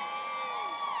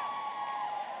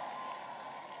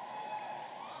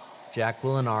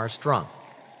 Jacqueline R. Strunk,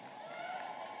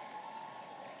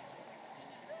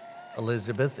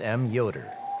 Elizabeth M.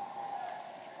 Yoder,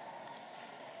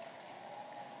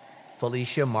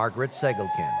 Felicia Margaret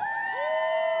Segelkin,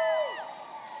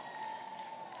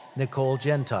 Nicole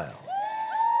Gentile,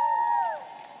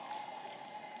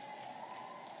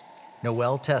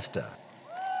 Noelle Testa,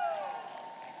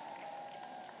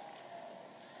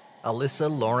 Alyssa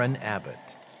Lauren Abbott,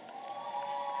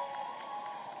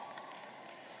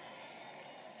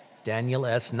 Daniel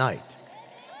S. Knight,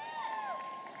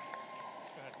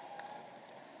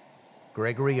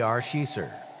 Gregory R. Schieser,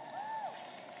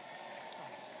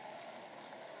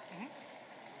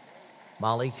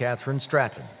 Molly Catherine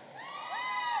Stratton,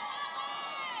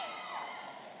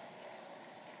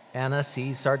 Anna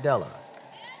C. Sardella,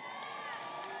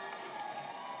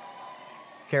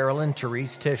 Carolyn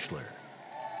Therese Tischler,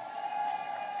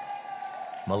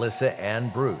 Melissa Ann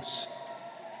Bruce,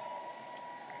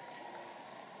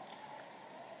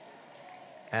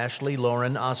 Ashley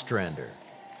Lauren Ostrander,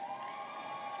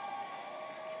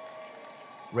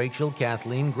 Rachel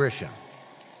Kathleen Grisham,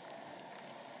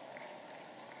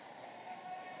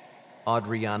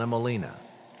 Adriana Molina,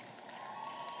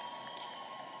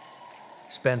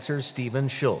 Spencer Stephen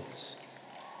Schultz,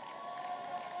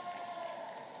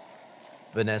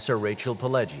 Vanessa Rachel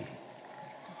Pileggi,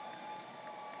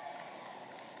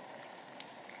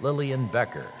 Lillian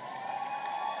Becker,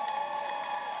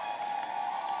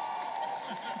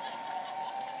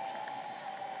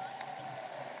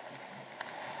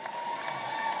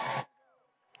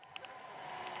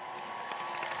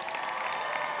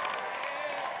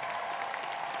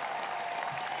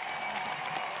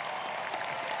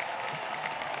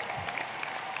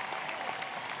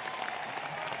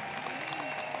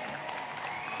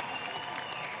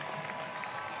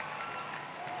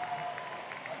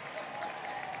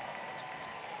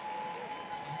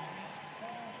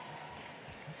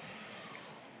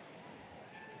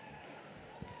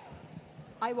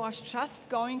 I was just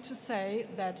going to say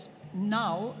that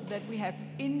now that we have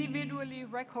individually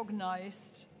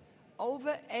recognized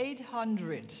over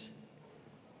 800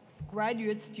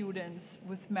 graduate students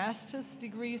with master's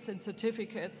degrees and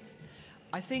certificates,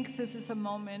 I think this is a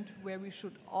moment where we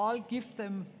should all give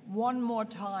them one more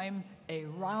time a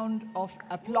round of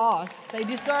applause. They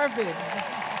deserve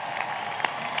it.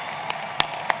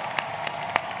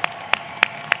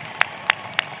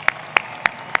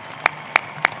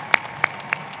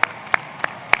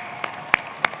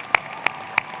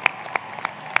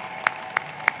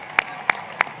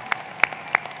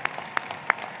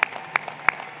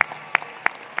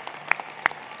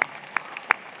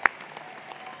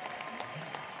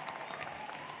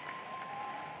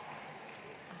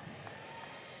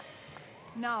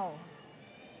 Now,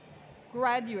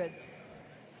 graduates,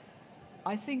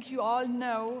 I think you all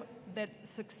know that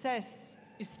success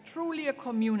is truly a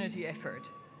community effort.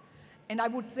 And I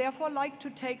would therefore like to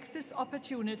take this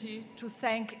opportunity to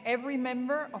thank every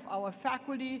member of our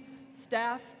faculty,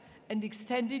 staff, and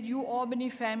extended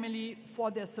UAlbany family for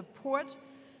their support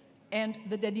and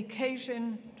the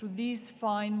dedication to these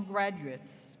fine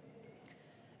graduates.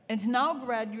 And now,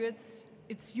 graduates,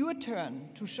 it's your turn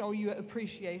to show your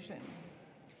appreciation.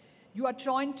 You are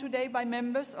joined today by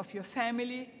members of your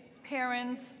family,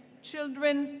 parents,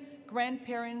 children,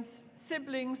 grandparents,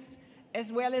 siblings, as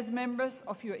well as members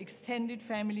of your extended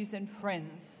families and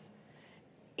friends.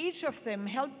 Each of them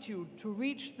helped you to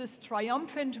reach this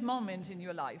triumphant moment in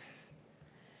your life.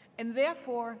 And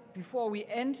therefore, before we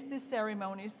end these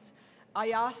ceremonies, I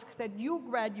ask that you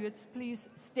graduates please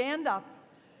stand up,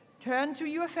 turn to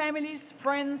your families,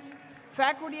 friends,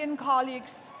 faculty, and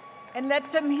colleagues, and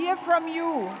let them hear from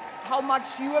you how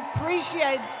much you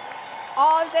appreciate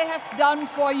all they have done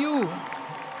for you.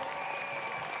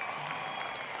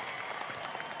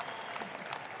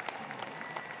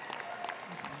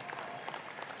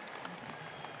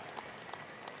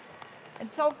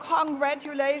 So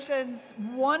congratulations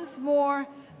once more,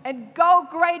 and go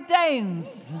Great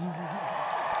Danes!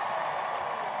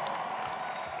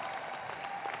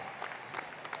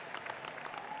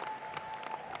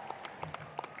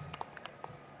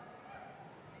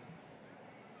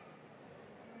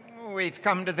 We've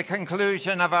come to the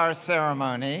conclusion of our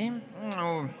ceremony.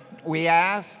 We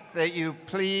ask that you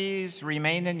please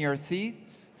remain in your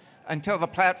seats until the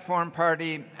platform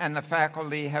party and the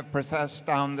faculty have processed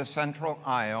down the central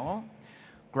aisle.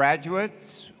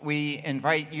 Graduates, we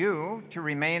invite you to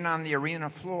remain on the arena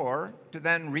floor to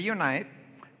then reunite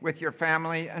with your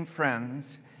family and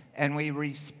friends, and we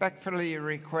respectfully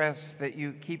request that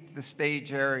you keep the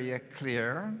stage area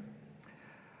clear.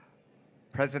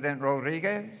 President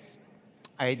Rodriguez,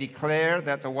 I declare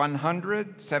that the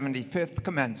 175th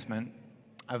commencement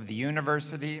of the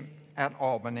University at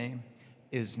Albany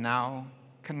is now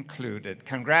concluded.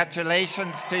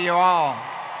 Congratulations to you all.